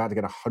it. So it's about to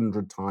get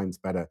 100 times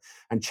better.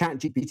 And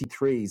ChatGPT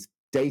 3's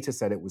data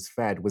set it was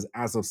fed was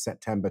as of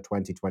September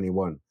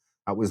 2021.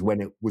 That was when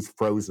it was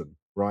frozen,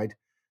 right?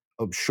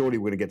 Surely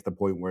we're going to get to the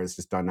point where it's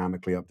just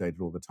dynamically updated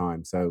all the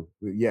time. So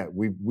yeah,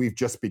 we've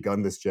just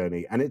begun this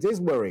journey. And it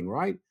is worrying,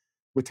 right?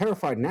 We're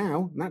terrified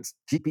now, and that's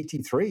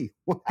GPT-3.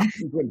 What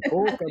happens when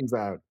 4 comes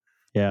out?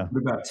 Yeah,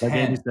 about 10, like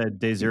Andy said,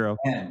 day 0.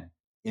 10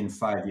 in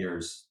 5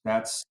 years.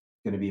 That's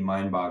going to be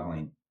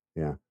mind-boggling.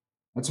 Yeah.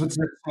 That's what's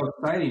so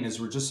exciting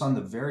is we're just on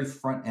the very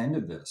front end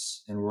of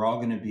this, and we're all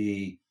going to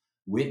be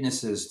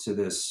witnesses to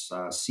this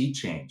sea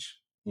change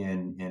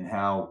in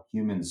how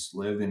humans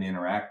live and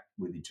interact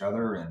with each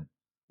other and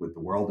with the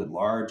world at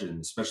large,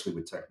 and especially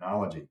with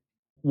technology.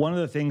 One of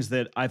the things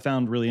that I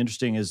found really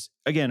interesting is,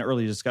 again,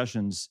 early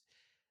discussions.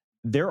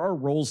 There are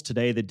roles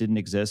today that didn't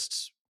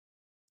exist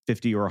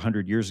 50 or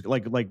 100 years ago.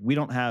 Like we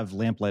don't have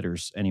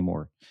lamplighters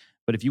anymore.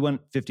 But if you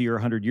went 50 or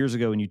 100 years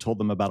ago and you told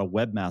them about a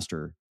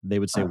webmaster, they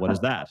would say, what is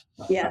that?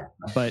 Yeah.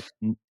 But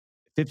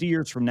 50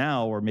 years from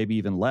now, or maybe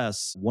even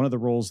less, one of the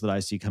roles that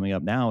I see coming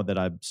up now that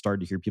I've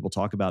started to hear people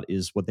talk about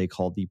is what they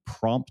call the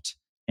prompt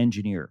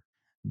engineer.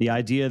 The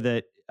idea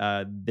that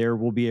there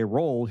will be a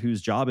role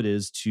whose job it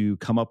is to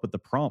come up with the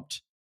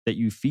prompt that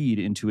you feed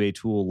into a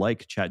tool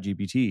like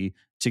ChatGPT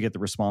to get the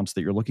response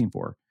that you're looking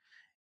for.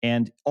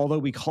 And although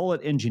we call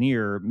it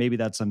engineer, maybe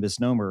that's a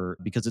misnomer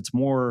because it's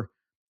more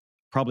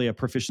probably a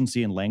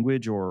proficiency in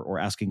language or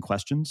asking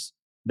questions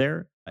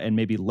there, and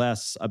maybe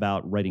less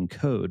about writing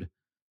code.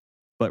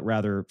 but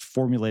rather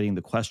formulating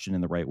the question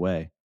in the right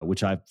way,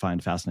 which I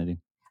find fascinating.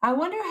 I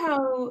wonder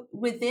how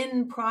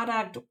within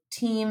product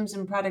teams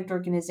and product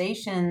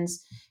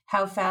organizations,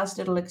 how fast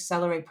it'll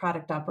accelerate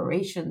product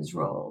operations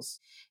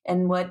roles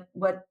and what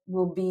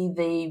will be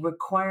the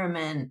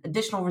requirement,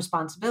 additional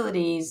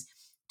responsibilities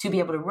to be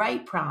able to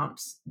write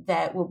prompts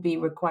that will be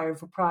required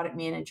for product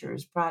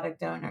managers,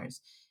 product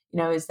owners.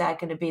 Is that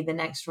going to be the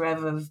next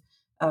rev of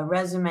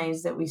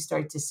resumes that we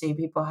start to see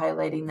people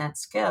highlighting that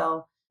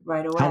skill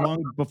right away? How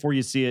long before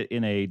you see it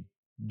in a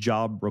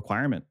job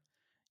requirement?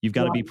 You've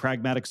got to be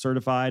pragmatic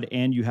certified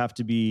and you have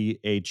to be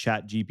a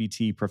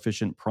ChatGPT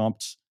proficient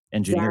prompt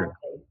engineer.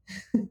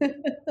 Exactly.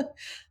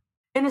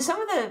 And some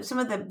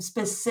of the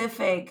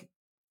specific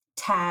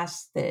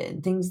tasks, the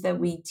things that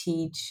we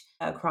teach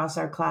across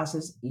our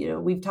classes,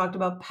 we've talked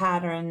about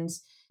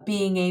patterns,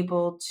 being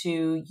able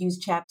to use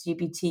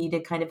ChatGPT to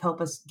kind of help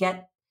us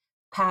get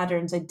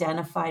patterns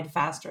identified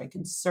faster. I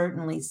can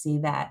certainly see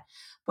that.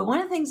 But one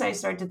of the things I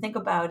start to think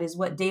about is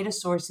what data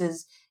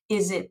sources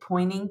is it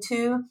pointing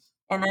to?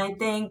 And I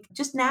think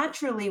just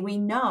naturally we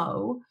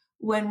know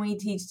when we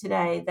teach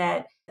today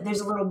that there's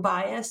a little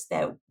bias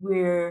that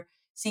we're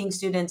seeing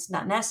students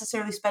not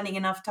necessarily spending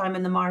enough time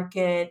in the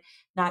market,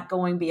 not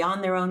going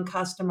beyond their own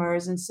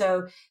customers. And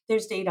so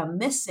there's data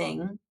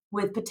missing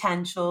with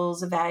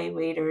potentials,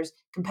 evaluators,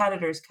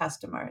 competitors,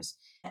 customers.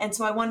 And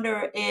so I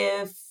wonder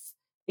if,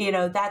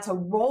 that's a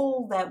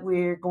role that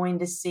we're going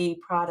to see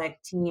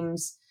product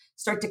teams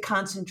start to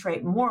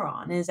concentrate more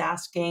on, is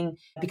asking,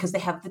 because they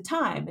have the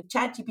time. If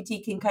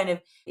ChatGPT can kind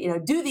of,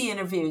 do the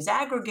interviews,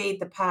 aggregate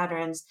the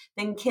patterns,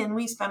 then can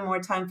we spend more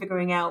time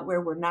figuring out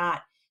where we're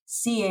not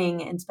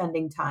seeing and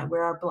spending time,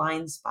 where are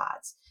blind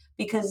spots?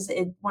 Because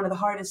one of the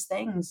hardest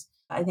things,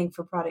 I think,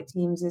 for product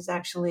teams is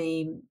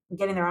actually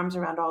getting their arms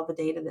around all the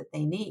data that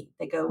they need.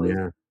 They go with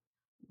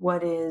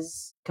what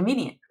is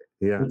convenient.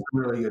 Yeah. That's a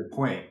really good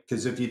point.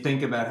 Because if you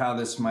think about how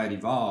this might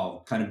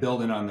evolve, kind of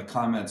building on the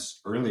comments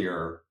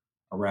earlier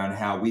around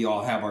how we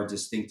all have our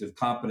distinctive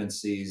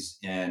competencies,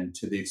 and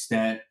to the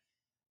extent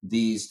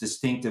these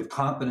distinctive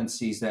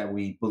competencies that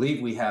we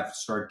believe we have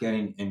start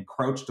getting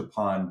encroached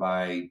upon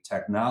by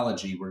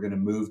technology, we're going to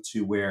move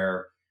to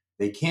where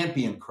they can't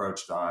be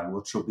encroached on,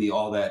 which will be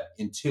all that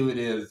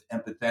intuitive,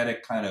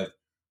 empathetic kind of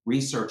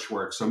research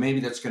work. So maybe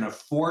that's going to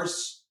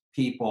force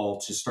people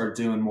to start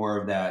doing more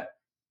of that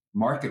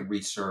market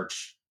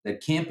research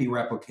that can't be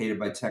replicated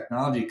by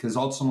technology, because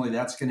ultimately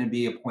that's going to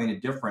be a point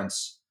of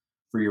difference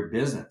for your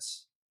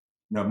business.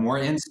 More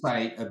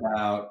insight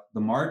about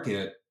the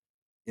market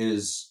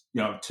is,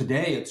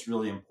 today it's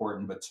really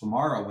important, but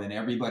tomorrow when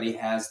everybody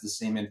has the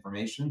same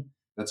information,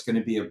 that's going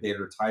to be a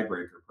bigger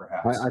tiebreaker,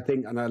 perhaps. I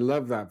think, and I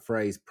love that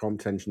phrase,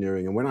 prompt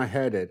engineering. And when I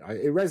heard it,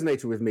 it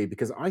resonated with me,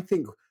 because I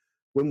think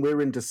when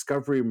we're in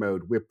discovery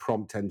mode, we're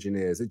prompt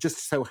engineers. It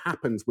just so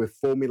happens we're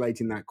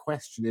formulating that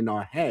question in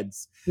our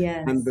heads.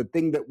 Yes. And the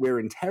thing that we're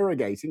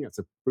interrogating, that's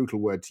a brutal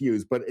word to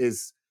use, but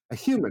is a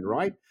human,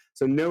 right?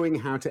 So knowing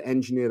how to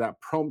engineer that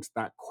prompt,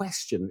 that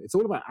question, it's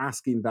all about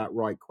asking that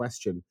right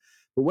question.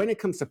 But when it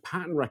comes to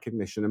pattern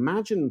recognition,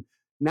 imagine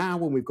now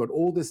when we've got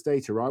all this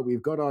data, right?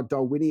 We've got our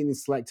Darwinian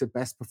selected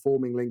best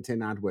performing LinkedIn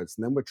AdWords,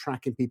 and then we're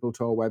tracking people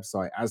to our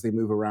website as they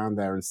move around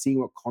there and seeing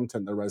what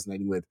content they're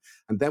resonating with.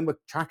 And then we're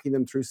tracking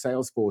them through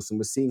Salesforce, and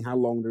we're seeing how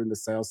long they're in the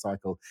sales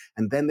cycle.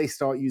 And then they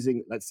start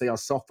using, let's say, our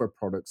software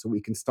products, so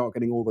we can start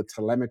getting all the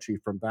telemetry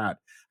from that.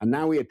 And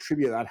now we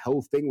attribute that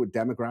whole thing with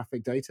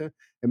demographic data.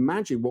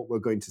 Imagine what we're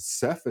going to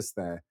surface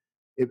there.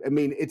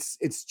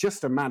 It's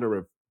just a matter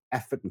of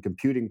effort and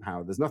computing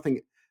power. There's nothing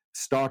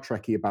Star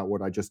Trek-y about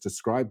what I just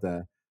described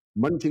there.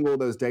 Munching all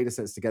those data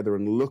sets together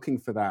and looking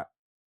for that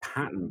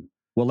pattern.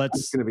 Well,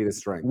 that's going to be the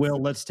strength.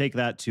 Well, let's take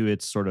that to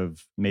its sort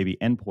of maybe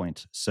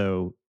endpoint.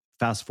 So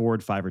fast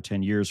forward 5 or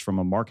 10 years from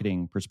a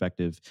marketing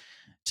perspective.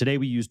 Today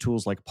we use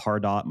tools like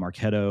Pardot,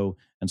 Marketo,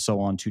 and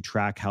so on to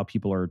track how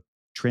people are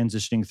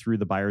transitioning through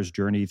the buyer's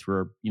journey through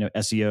our,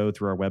 SEO,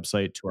 through our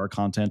website, to our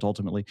content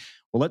ultimately.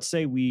 Well, let's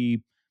say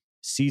we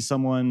see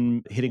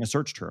someone hitting a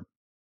search term,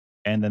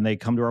 and then they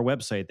come to our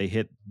website, they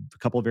hit a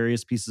couple of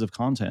various pieces of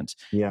content,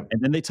 and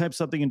then they type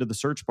something into the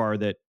search bar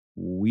that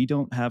we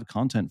don't have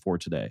content for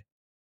today.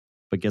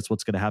 But guess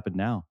what's going to happen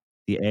now?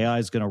 The AI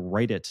is going to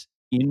write it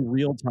in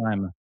real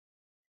time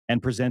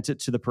and present it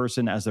to the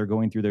person as they're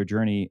going through their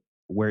journey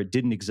where it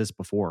didn't exist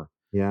before.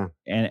 Yeah.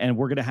 And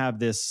we're going to have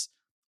this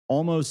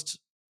almost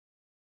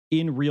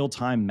in real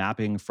time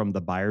mapping from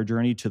the buyer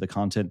journey to the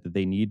content that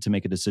they need to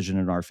make a decision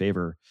in our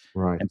favor.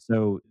 Right. And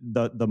so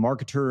the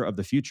marketer of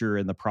the future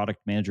and the product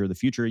manager of the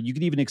future, you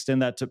could even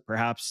extend that to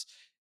perhaps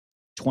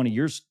 20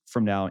 years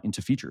from now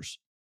into features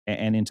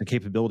and into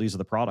capabilities of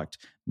the product.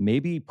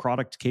 Maybe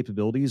product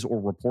capabilities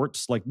or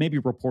reports, like maybe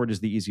report is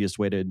the easiest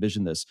way to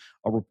envision this.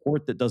 A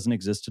report that doesn't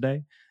exist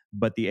today,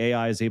 but the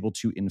AI is able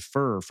to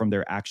infer from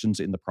their actions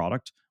in the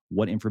product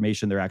what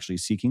information they're actually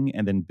seeking,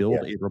 and then build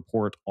a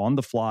report on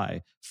the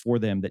fly for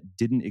them that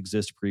didn't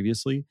exist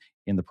previously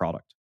in the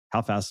product.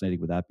 How fascinating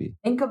would that be?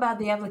 Think about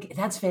the application.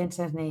 That's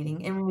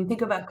fascinating. And when we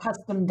think about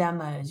custom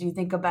demos, you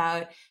think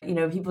about,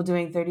 people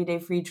doing 30-day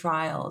free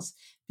trials,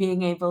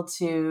 being able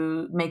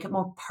to make it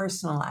more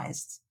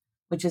personalized,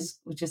 which is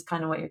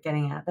kind of what you're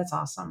getting at. That's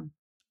awesome.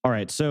 All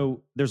right.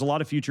 So there's a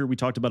lot of future. We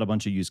talked about a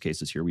bunch of use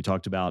cases here. We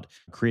talked about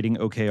creating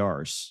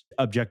OKRs,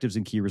 objectives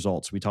and key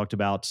results. We talked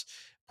about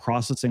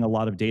processing a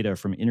lot of data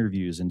from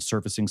interviews and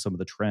surfacing some of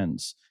the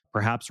trends.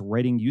 Perhaps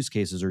writing use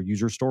cases or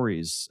user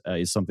stories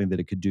is something that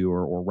it could do,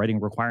 or writing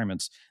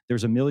requirements.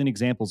 There's a million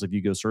examples if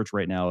you go search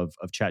right now of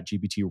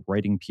ChatGPT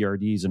writing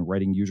PRDs and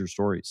writing user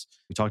stories.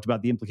 We talked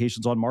about the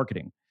implications on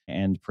marketing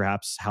and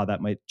perhaps how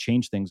that might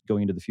change things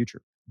going into the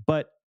future.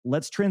 But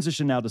let's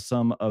transition now to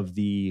some of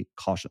the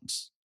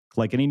cautions.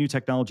 Like any new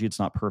technology, it's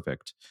not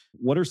perfect.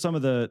 What are some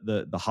of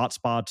the hot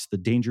spots, the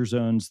danger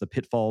zones, the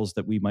pitfalls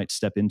that we might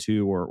step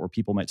into, or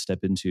people might step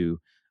into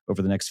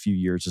over the next few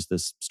years as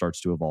this starts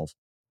to evolve?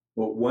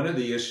 Well, one of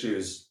the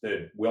issues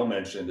that Will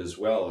mentioned as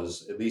well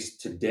is, at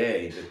least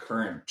today, the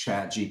current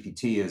Chat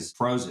GPT is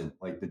frozen.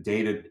 Like, the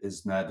data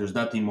is not, there's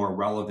nothing more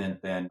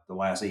relevant than the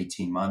last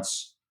 18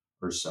 months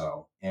or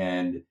so.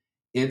 And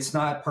it's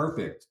not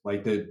perfect.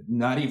 Like,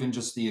 not even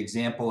just the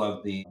example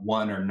of the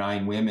 1 or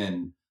 9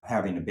 women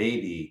having a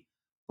baby,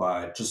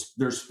 but just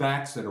there's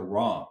facts that are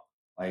wrong.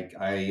 Like,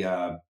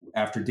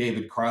 after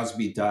David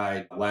Crosby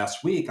died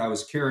last week, I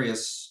was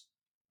curious.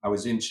 I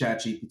was in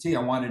ChatGPT.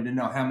 I wanted to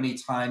know how many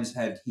times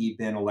had he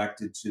been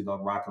elected to the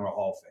Rock and Roll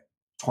Hall of Fame.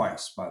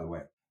 Twice, by the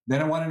way.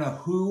 Then I want to know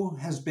who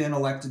has been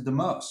elected the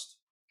most.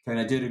 And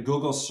I did a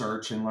Google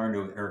search and learned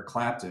that Eric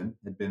Clapton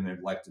had been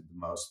elected the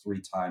most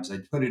 3 times. I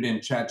put it in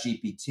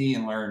ChatGPT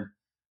and learned,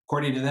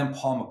 according to them,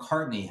 Paul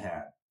McCartney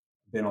had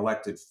been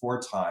elected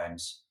 4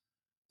 times.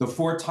 The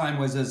 4th time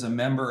was as a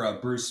member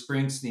of Bruce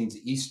Springsteen's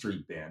E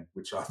Street Band,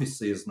 which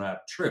obviously is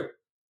not true.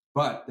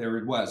 But there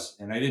it was.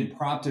 And I didn't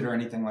prompt it or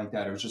anything like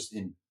that. It was just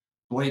in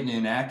blatant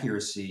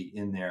inaccuracy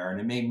in there.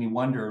 And it made me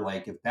wonder,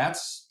 like, if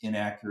that's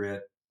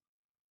inaccurate,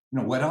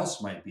 what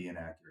else might be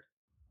inaccurate?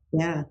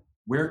 Yeah.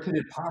 Where could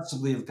it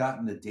possibly have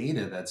gotten the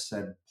data that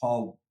said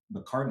Paul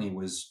McCartney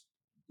was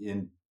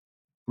in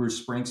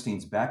Bruce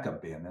Springsteen's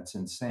backup band? That's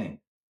insane.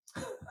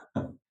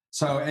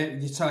 So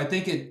I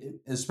think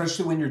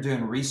especially when you're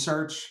doing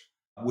research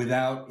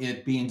without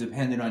it being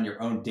dependent on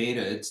your own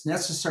data, it's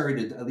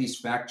necessary to at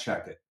least fact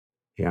check it.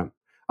 Yeah.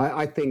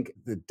 I think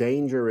the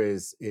danger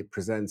is it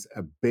presents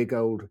a big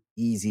old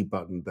easy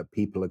button that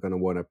people are going to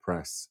want to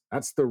press.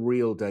 That's the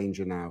real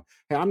danger now.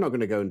 Hey, I'm not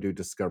going to go and do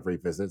discovery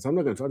visits. I'm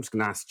just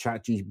going to ask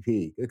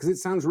ChatGPT because it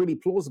sounds really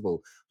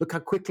plausible. Look how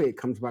quickly it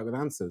comes back with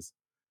answers.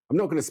 I'm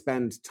not going to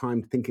spend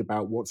time thinking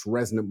about what's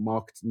resonant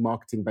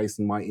marketing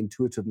based on my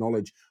intuitive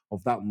knowledge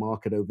of that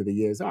market over the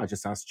years. I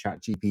just asked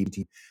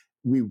ChatGPT.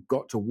 We've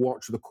got to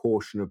watch the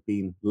caution of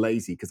being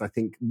lazy, because I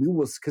think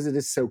because it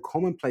is so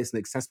commonplace and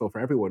accessible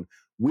for everyone,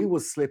 we will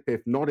slip,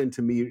 if not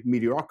into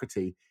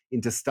mediocrity,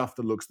 into stuff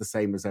that looks the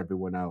same as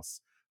everyone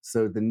else.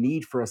 So the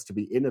need for us to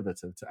be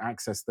innovative, to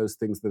access those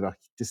things that are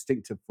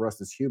distinctive for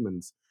us as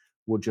humans,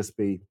 will just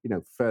be,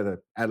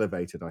 further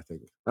elevated, I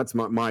think. That's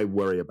my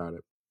worry about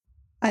it.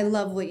 I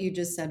love what you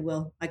just said,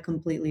 Will. I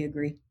completely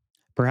agree.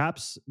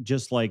 Perhaps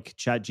just like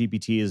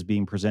ChatGPT is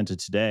being presented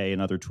today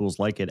and other tools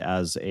like it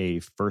as a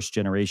first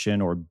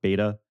generation or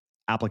beta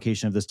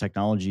application of this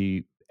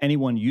technology,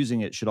 anyone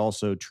using it should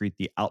also treat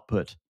the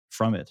output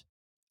from it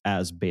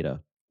as beta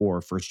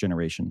or first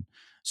generation.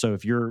 So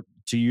if you're,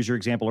 to use your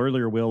example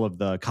earlier, Will, of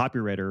the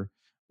copywriter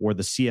or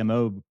the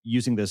CMO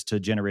using this to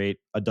generate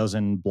a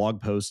dozen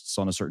blog posts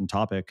on a certain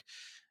topic,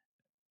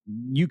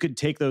 you could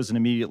take those and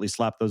immediately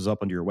slap those up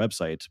onto your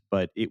website,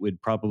 but it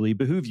would probably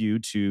behoove you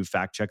to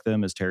fact check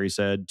them, as Terry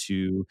said,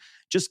 to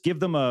just give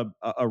them a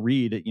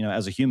read,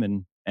 as a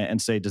human, and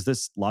say, does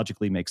this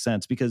logically make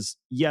sense? Because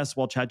yes,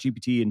 while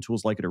ChatGPT and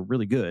tools like it are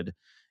really good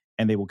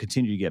and they will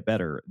continue to get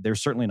better, they're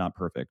certainly not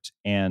perfect.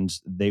 And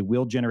they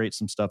will generate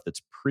some stuff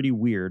that's pretty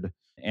weird.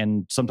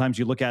 And sometimes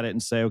you look at it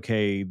and say,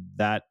 okay,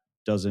 that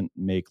doesn't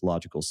make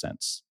logical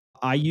sense.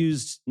 I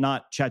used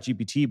not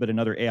ChatGPT, but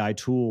another AI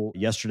tool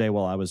yesterday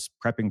while I was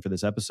prepping for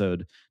this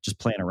episode, just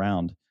playing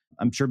around.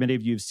 I'm sure many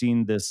of you have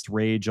seen this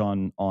rage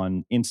on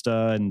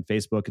Insta and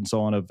Facebook and so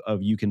on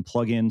of you can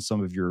plug in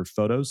some of your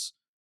photos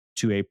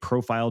to a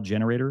profile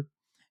generator,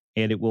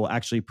 and it will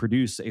actually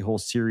produce a whole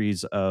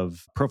series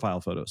of profile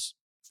photos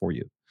for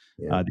you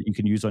that you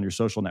can use on your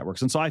social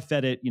networks. And so I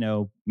fed it,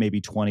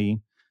 maybe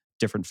 20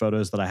 different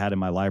photos that I had in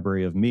my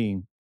library of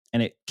me.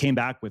 And it came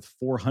back with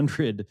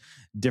 400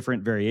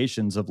 different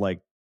variations of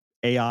like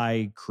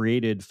AI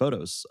created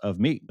photos of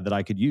me that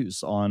I could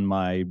use on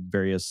my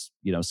various,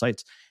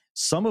 sites.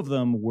 Some of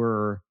them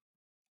were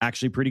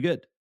actually pretty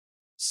good.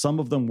 Some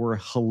of them were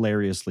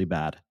hilariously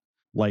bad.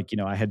 Like,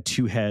 I had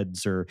 2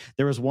 heads, or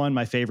there was one,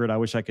 my favorite. I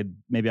wish I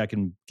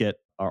can get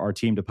our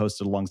team to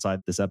post it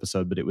alongside this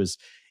episode, but it was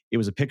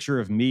a picture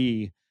of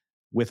me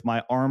with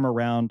my arm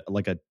around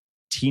like a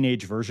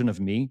teenage version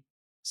of me.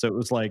 So it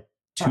was like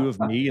 2 of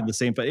me in the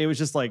same, but it was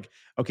just like,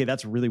 okay,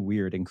 that's really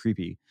weird and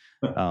creepy.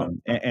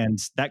 And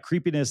that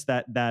creepiness,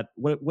 that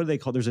what do they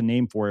call? There's a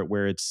name for it,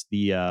 where it's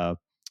the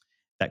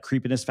that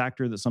creepiness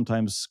factor that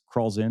sometimes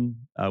crawls in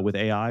with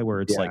AI, where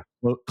it's like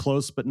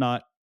close but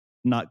not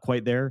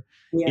quite there.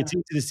 Yeah. It's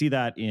easy to see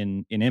that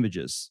in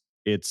images.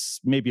 It's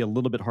maybe a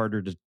little bit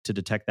harder to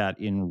detect that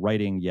in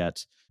writing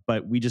yet,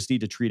 but we just need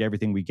to treat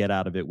everything we get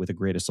out of it with a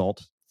great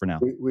assault for now.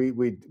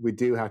 We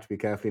do have to be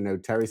careful. You know,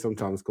 Terry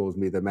sometimes calls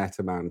me the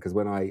meta man because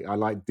when I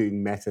like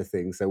doing meta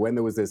things. So when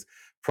there was this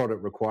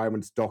product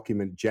requirements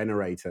document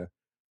generator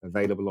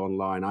available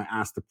online, I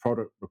asked the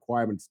product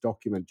requirements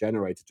document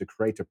generator to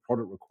create a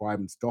product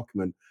requirements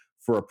document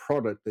for a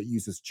product that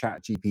uses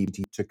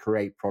ChatGPT to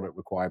create product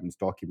requirements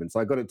documents. So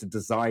I got it to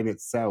design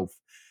itself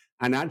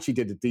and actually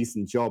did a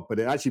decent job, but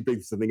it actually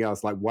brings something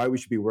else, like why we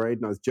should be worried.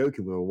 And I was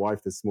joking with my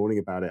wife this morning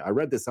about it. I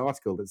read this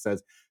article that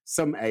says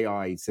some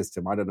AI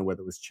system, I don't know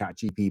whether it was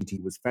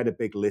ChatGPT, was fed a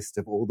big list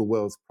of all the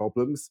world's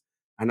problems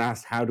and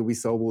asked, how do we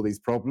solve all these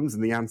problems?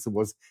 And the answer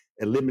was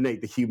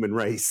eliminate the human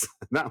race.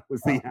 That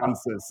was the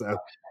answer. So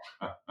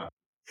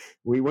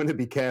we want to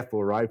be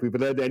careful, right? If we've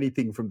learned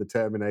anything from the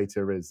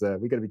Terminator is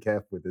we got to be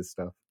careful with this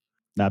stuff.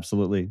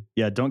 Absolutely.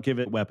 Yeah, don't give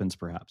it weapons,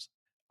 perhaps.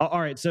 All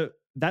right, so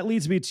that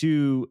leads me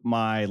to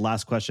my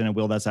last question. And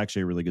Will, that's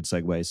actually a really good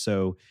segue.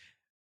 So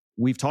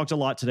we've talked a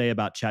lot today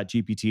about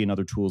ChatGPT and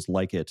other tools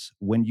like it.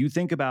 When you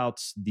think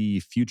about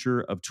the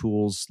future of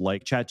tools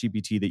like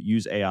ChatGPT that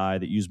use AI,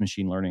 that use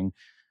machine learning,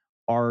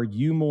 are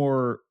you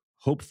more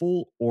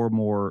hopeful or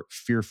more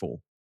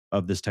fearful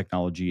of this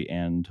technology,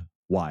 and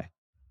why?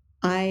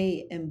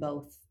 I am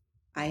both.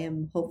 I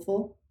am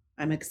hopeful.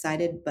 I'm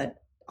excited, but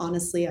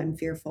honestly, I'm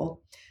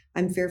fearful.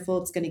 I'm fearful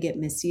it's going to get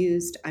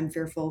misused. I'm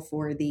fearful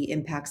for the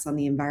impacts on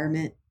the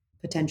environment,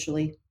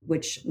 potentially,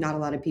 which not a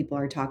lot of people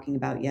are talking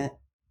about yet.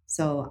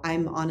 So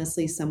I'm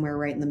honestly somewhere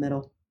right in the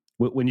middle.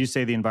 When you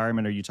say the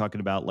environment, are you talking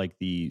about like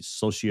the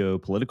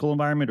socio-political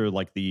environment or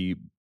like the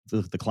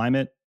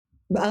climate?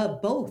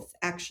 Both,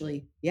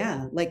 actually.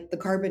 Yeah. Like the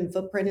carbon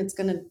footprint it's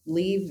going to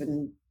leave,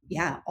 and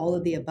all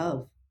of the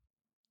above.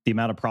 The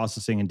amount of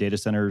processing and data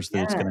centers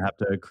that it's going to have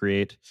to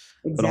create.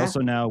 Exactly. But also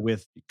now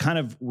with kind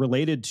of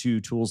related to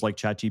tools like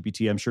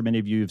ChatGPT, I'm sure many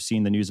of you have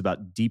seen the news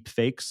about deep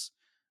fakes,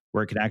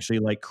 where it can actually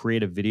like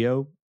create a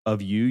video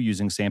of you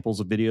using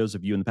samples of videos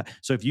of you in the past.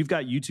 So if you've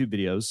got YouTube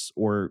videos,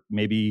 or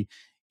maybe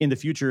in the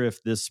future,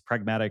 if this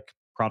pragmatic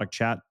product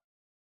chat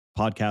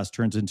podcast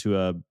turns into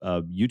a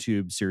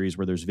YouTube series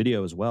where there's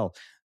video as well,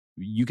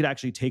 you could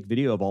actually take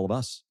video of all of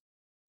us.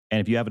 And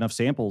if you have enough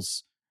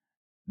samples,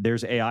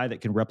 there's AI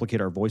that can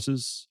replicate our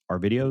voices, our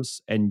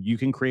videos, and you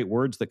can create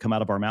words that come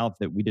out of our mouth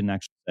that we didn't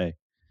actually say.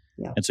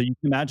 Yeah. And so you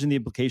can imagine the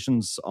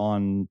implications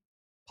on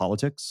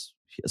politics,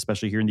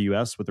 especially here in the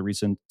US with the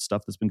recent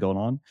stuff that's been going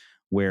on,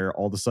 where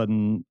all of a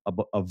sudden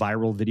a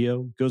viral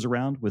video goes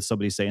around with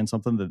somebody saying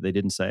something that they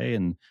didn't say,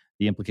 and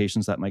the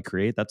implications that might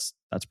create. That's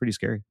pretty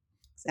scary.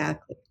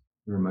 Exactly.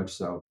 Very much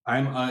so.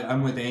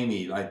 I'm with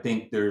Amy. I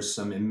think there's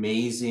some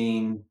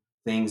amazing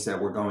things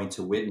that we're going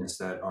to witness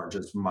that are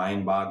just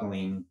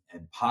mind-boggling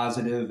and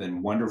positive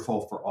and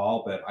wonderful for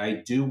all. But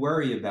I do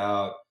worry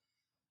about,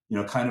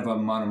 kind of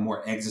on a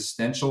more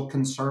existential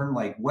concern,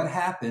 like what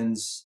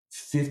happens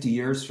 50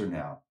 years from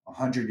now,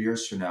 100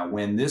 years from now,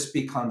 when this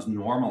becomes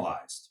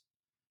normalized.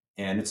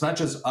 And it's not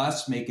just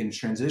us making a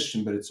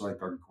transition, but it's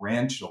like our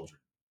grandchildren,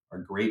 our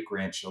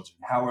great-grandchildren.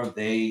 How are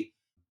they,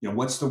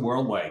 what's the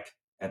world like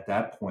at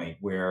that point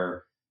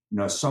where,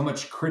 so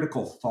much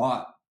critical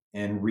thought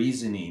and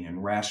reasoning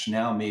and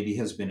rationale maybe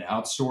has been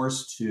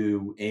outsourced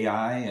to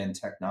AI and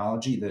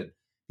technology, that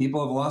people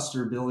have lost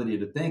their ability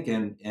to think.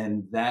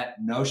 And that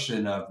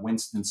notion of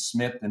Winston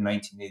Smith in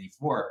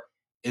 1984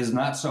 is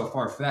not so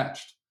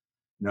far-fetched,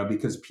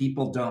 because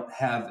people don't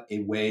have a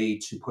way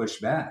to push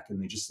back,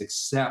 and they just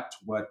accept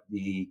what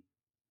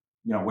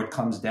what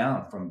comes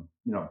down from,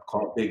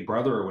 call it Big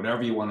Brother or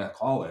whatever you want to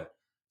call it.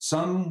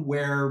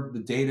 Somewhere the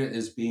data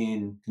is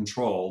being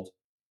controlled.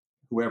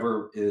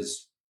 Whoever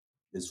is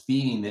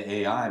feeding the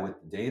AI with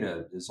the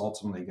data is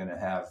ultimately going to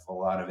have a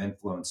lot of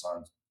influence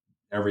on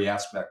every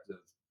aspect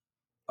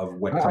of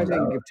what comes I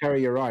think, out. if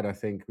Terry, you're right. I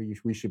think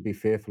we should be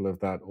fearful of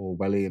that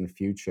Orwellian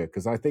future,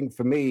 because I think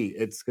for me,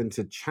 it's going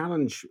to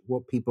challenge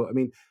what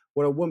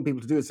I want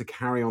people to do is to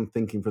carry on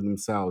thinking for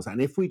themselves.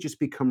 And if we just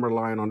become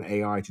reliant on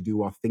AI to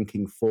do our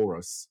thinking for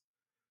us,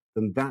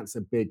 then that's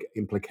a big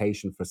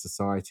implication for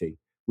society.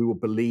 We will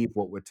believe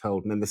what we're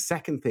told. And then the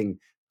second thing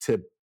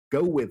to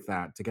go with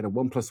that, to get a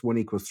 1 +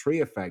 1 = 3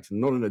 effect, and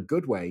not in a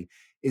good way,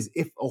 is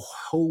if a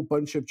whole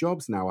bunch of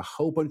jobs now, a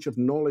whole bunch of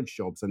knowledge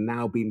jobs are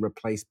now being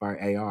replaced by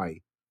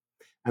AI.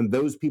 And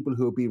those people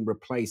who are being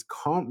replaced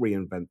can't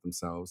reinvent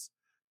themselves,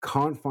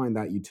 can't find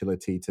that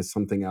utility to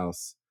something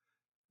else,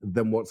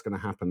 then what's going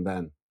to happen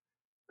then?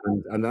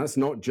 And that's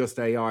not just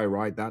AI,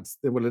 right?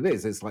 It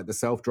is. It's like the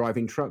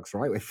self-driving trucks,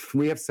 right? If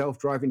we have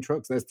self-driving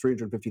trucks, there's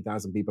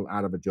 350,000 people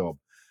out of a job.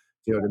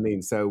 Do you know what I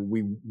mean? So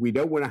we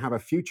don't want to have a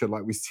future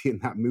like we see in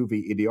that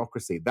movie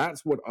Idiocracy.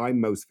 That's what I'm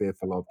most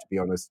fearful of, to be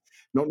honest.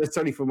 Not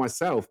necessarily for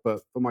myself, but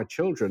for my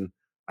children.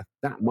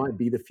 That might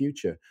be the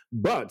future.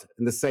 But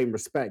in the same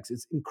respects,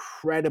 it's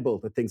incredible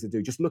the things it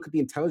do. Just look at the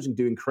intelligence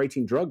doing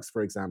creating drugs,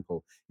 for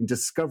example, in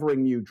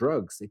discovering new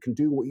drugs. It can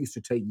do what used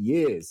to take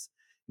years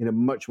in a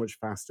much, much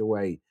faster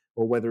way,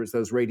 or whether it's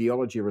those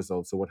radiology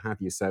results or what have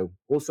you. So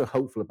also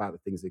hopeful about the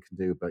things it can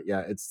do. But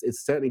yeah, it's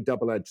certainly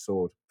double-edged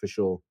sword for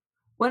sure.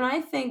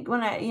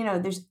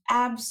 There's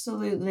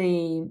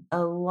absolutely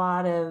a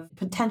lot of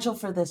potential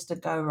for this to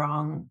go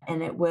wrong,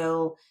 and it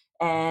will,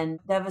 and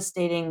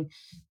devastating,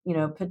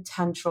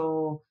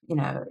 potential,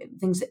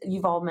 things that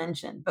you've all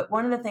mentioned. But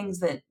one of the things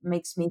that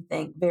makes me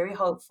think very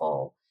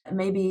hopeful,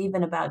 maybe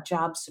even about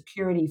job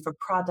security for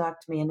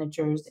product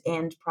managers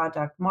and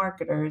product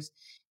marketers,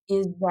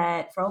 is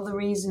that for all the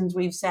reasons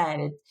we've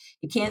said,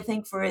 it can't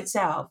think for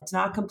itself. It's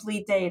not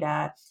complete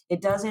data.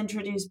 It does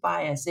introduce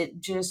bias.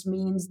 It just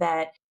means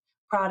that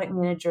product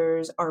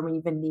managers are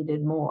even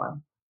needed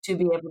more to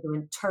be able to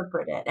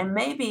interpret it. And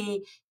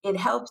maybe it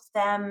helps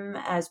them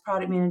as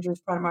product managers,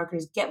 product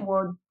marketers get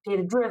more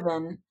data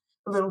driven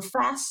a little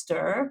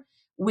faster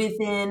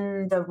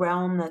within the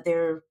realm that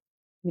they're,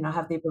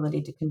 have the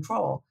ability to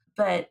control.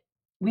 But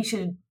we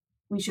should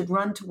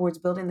run towards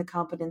building the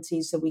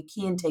competencies so we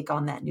can take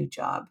on that new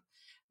job,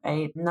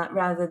 right? Not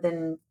rather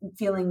than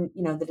feeling,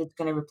 that it's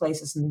going to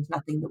replace us and there's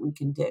nothing that we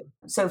can do.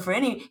 So for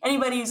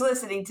anybody who's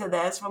listening to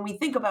this, when we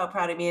think about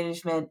product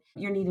management,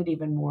 you're needed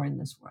even more in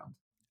this world.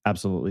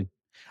 Absolutely.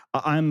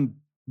 I'm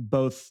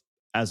both,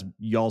 as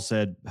y'all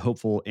said,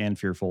 hopeful and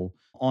fearful.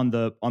 On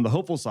the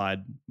hopeful side,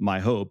 my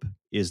hope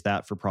is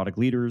that for product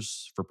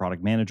leaders, for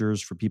product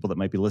managers, for people that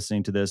might be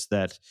listening to this,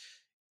 that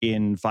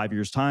in 5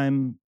 years'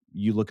 time,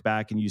 you look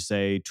back and you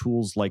say,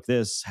 tools like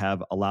this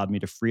have allowed me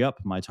to free up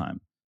my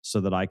time so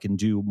that I can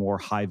do more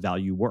high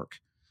value work.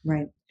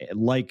 Right.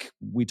 Like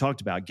we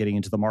talked about, getting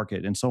into the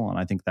market and so on.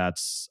 I think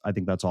that's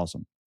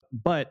awesome.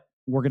 But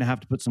we're going to have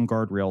to put some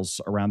guardrails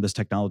around this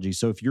technology.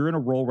 So if you're in a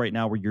role right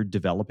now where you're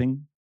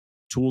developing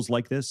tools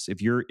like this,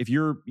 if you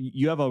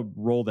have a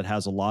role that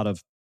has a lot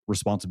of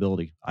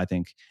responsibility, I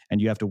think,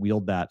 and you have to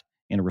wield that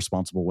in a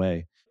responsible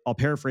way. I'll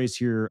paraphrase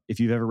here. If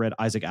you've ever read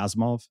Isaac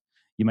Asimov,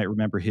 you might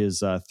remember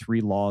his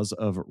 3 laws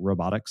of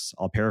robotics.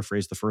 I'll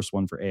paraphrase the first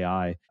one for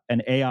AI.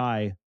 An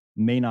AI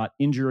may not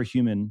injure a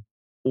human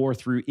or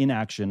through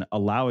inaction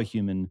allow a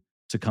human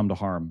to come to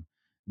harm.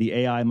 The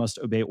AI must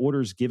obey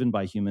orders given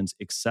by humans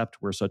except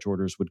where such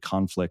orders would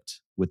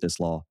conflict with this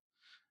law.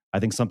 I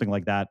think something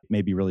like that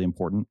may be really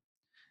important.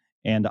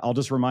 And I'll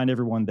just remind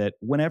everyone that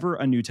whenever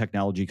a new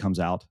technology comes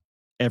out,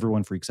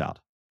 everyone freaks out.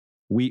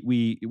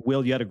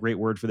 Will, you had a great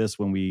word for this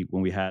when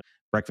we had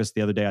breakfast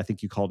the other day. I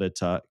think you called it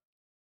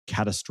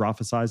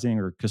catastrophizing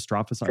or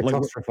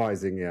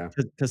Catastrophizing, yeah.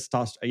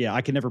 Yeah,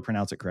 I can never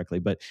pronounce it correctly,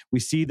 but we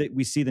see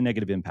the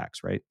negative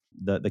impacts, right?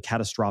 The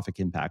catastrophic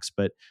impacts.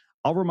 But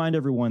I'll remind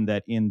everyone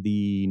that in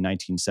the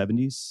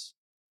 1970s,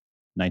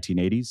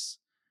 1980s,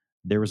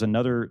 there was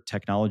another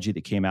technology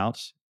that came out,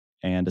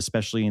 and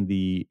especially in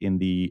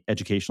the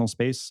educational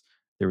space,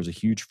 there was a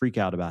huge freak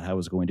out about how it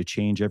was going to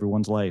change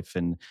everyone's life,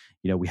 and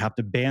we have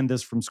to ban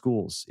this from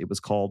schools. It was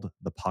called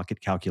the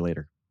pocket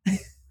calculator.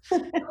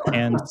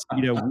 And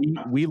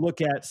we look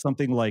at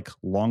something like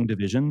long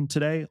division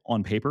today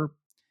on paper,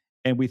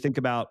 and we think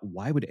about,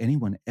 why would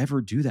anyone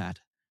ever do that?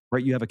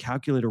 Right? You have a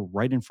calculator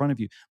right in front of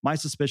you. My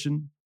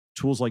suspicion,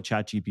 tools like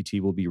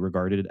ChatGPT will be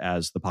regarded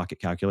as the pocket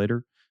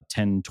calculator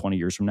 10, 20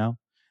 years from now.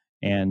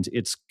 And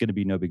it's going to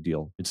be no big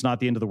deal. It's not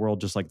the end of the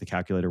world, just like the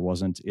calculator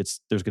wasn't.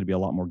 There's going to be a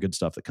lot more good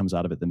stuff that comes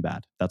out of it than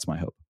bad. That's my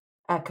hope.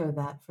 Echo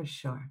that for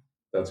sure.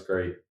 That's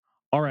great.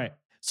 All right.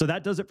 So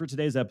that does it for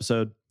today's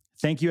episode.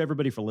 Thank you,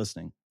 everybody, for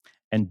listening.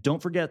 And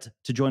don't forget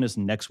to join us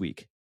next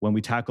week when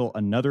we tackle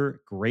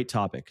another great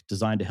topic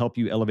designed to help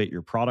you elevate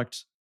your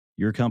product,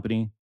 your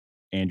company,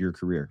 and your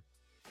career.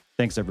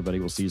 Thanks, everybody.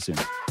 We'll see you soon.